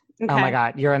 Okay. Oh my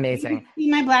God, you're amazing. You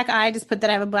see my black eye? I just put that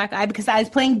I have a black eye because I was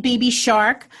playing Baby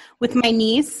Shark with my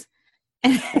niece.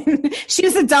 And she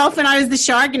was a dolphin, I was the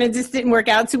shark, and it just didn't work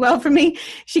out too well for me.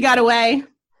 She got away.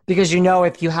 Because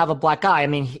if you have a black eye, I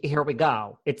mean, here we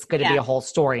go. It's going to be a whole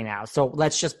story now. So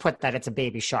let's just put that it's a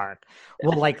baby shark.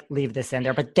 We'll leave this in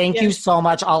there. But thank you so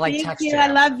much. I'll text you. I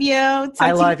love you.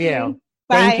 I love you.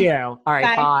 Bye. Thank you. All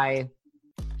right. Bye.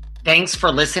 Thanks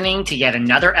for listening to yet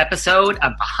another episode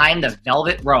of Behind the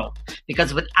Velvet Rope.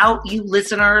 Because without you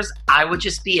listeners, I would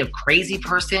just be a crazy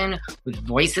person with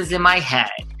voices in my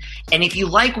head. And if you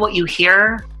like what you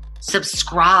hear,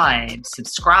 subscribe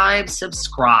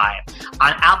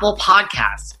on Apple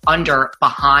Podcasts under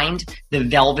Behind the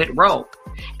Velvet Rope.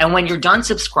 And when you're done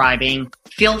subscribing,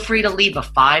 feel free to leave a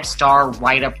 5-star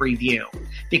write-up review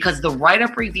because the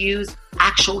write-up reviews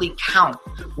actually count.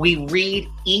 We read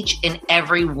each and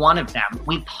every one of them.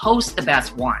 We post the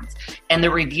best ones, and the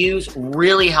reviews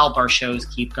really help our shows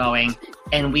keep going,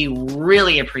 and we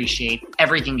really appreciate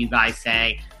everything you guys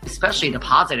say, especially the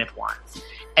positive ones.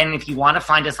 And if you want to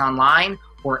find us online,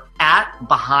 we're at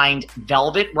Behind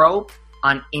Velvet Rope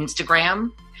on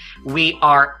Instagram. We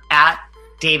are at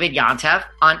David Yontef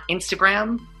on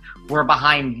Instagram. We're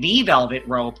Behind the Velvet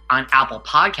Rope on Apple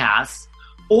Podcasts.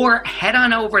 Or head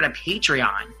on over to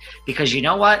Patreon because you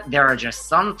know what? There are just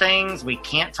some things we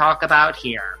can't talk about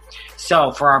here.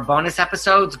 So for our bonus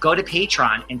episodes, go to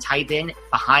Patreon and type in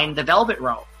Behind the Velvet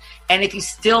Rope. And if you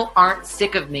still aren't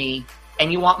sick of me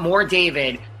and you want more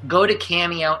David, go to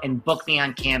Cameo and book me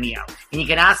on Cameo. And you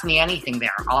can ask me anything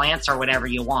there. I'll answer whatever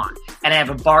you want. And I have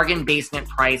a bargain basement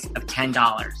price of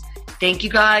 $10. Thank you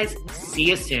guys. See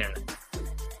you soon.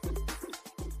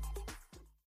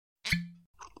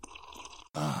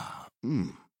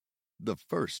 The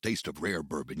first taste of rare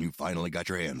bourbon you finally got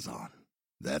your hands on.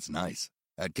 That's nice.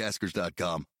 At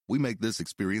Caskers.com, we make this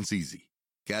experience easy.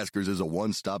 Caskers is a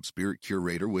one-stop spirit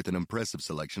curator with an impressive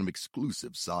selection of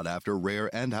exclusive, sought-after, rare,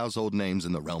 and household names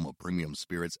in the realm of premium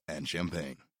spirits and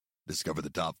champagne. Discover the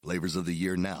top flavors of the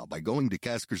year now by going to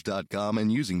Caskers.com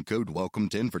and using code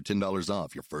WELCOME10 for $10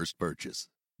 off your first purchase.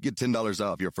 Get $10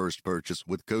 off your first purchase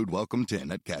with code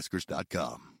WELCOME10 at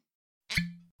Caskers.com.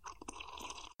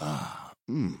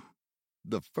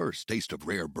 The first taste of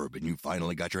rare bourbon you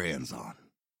finally got your hands on.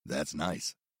 That's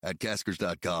nice. At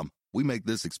Caskers.com, we make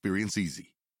this experience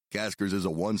easy. Caskers is a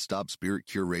one-stop spirit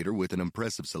curator with an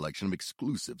impressive selection of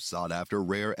exclusive, sought-after,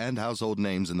 rare, and household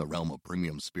names in the realm of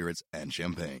premium spirits and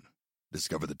champagne.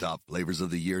 Discover the top flavors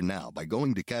of the year now by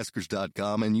going to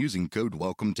Caskers.com and using code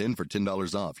WELCOME10 for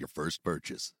 $10 off your first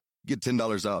purchase. Get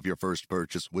 $10 off your first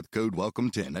purchase with code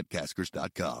WELCOME10 at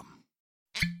Caskers.com.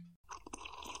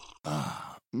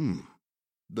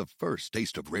 The first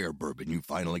taste of rare bourbon you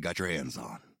finally got your hands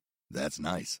on. That's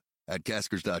nice. At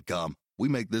Caskers.com, we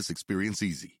make this experience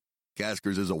easy.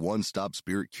 Caskers is a one-stop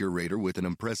spirit curator with an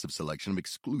impressive selection of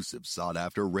exclusive,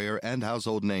 sought-after, rare, and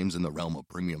household names in the realm of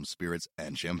premium spirits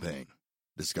and champagne.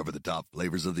 Discover the top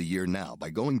flavors of the year now by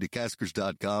going to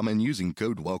Caskers.com and using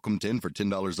code WELCOME10 for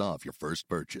 $10 off your first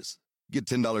purchase. Get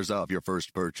 $10 off your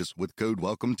first purchase with code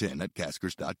WELCOME10 at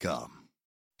Caskers.com.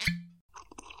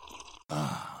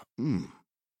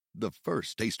 The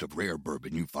first taste of rare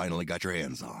bourbon you finally got your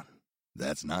hands on.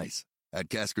 That's nice. At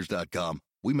Caskers.com,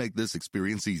 we make this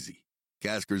experience easy.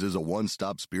 Caskers is a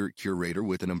one-stop spirit curator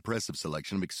with an impressive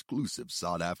selection of exclusive,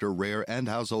 sought-after, rare, and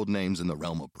household names in the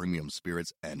realm of premium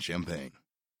spirits and champagne.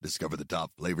 Discover the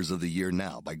top flavors of the year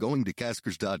now by going to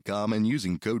Caskers.com and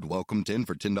using code WELCOME10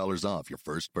 for $10 off your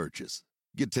first purchase.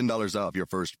 Get $10 off your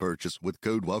first purchase with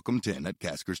code WELCOME10 at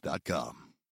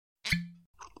Caskers.com.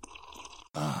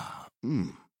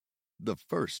 The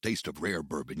first taste of rare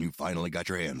bourbon you finally got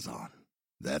your hands on.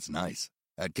 That's nice.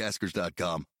 At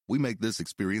Caskers.com, we make this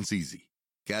experience easy.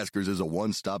 Caskers is a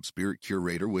one-stop spirit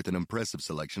curator with an impressive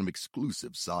selection of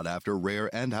exclusive, sought-after,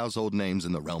 rare, and household names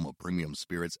in the realm of premium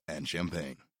spirits and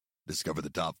champagne. Discover the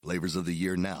top flavors of the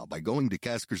year now by going to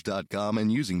Caskers.com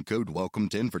and using code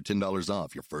WELCOME10 for $10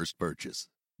 off your first purchase.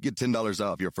 Get $10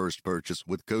 off your first purchase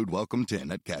with code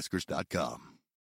WELCOME10 at Caskers.com.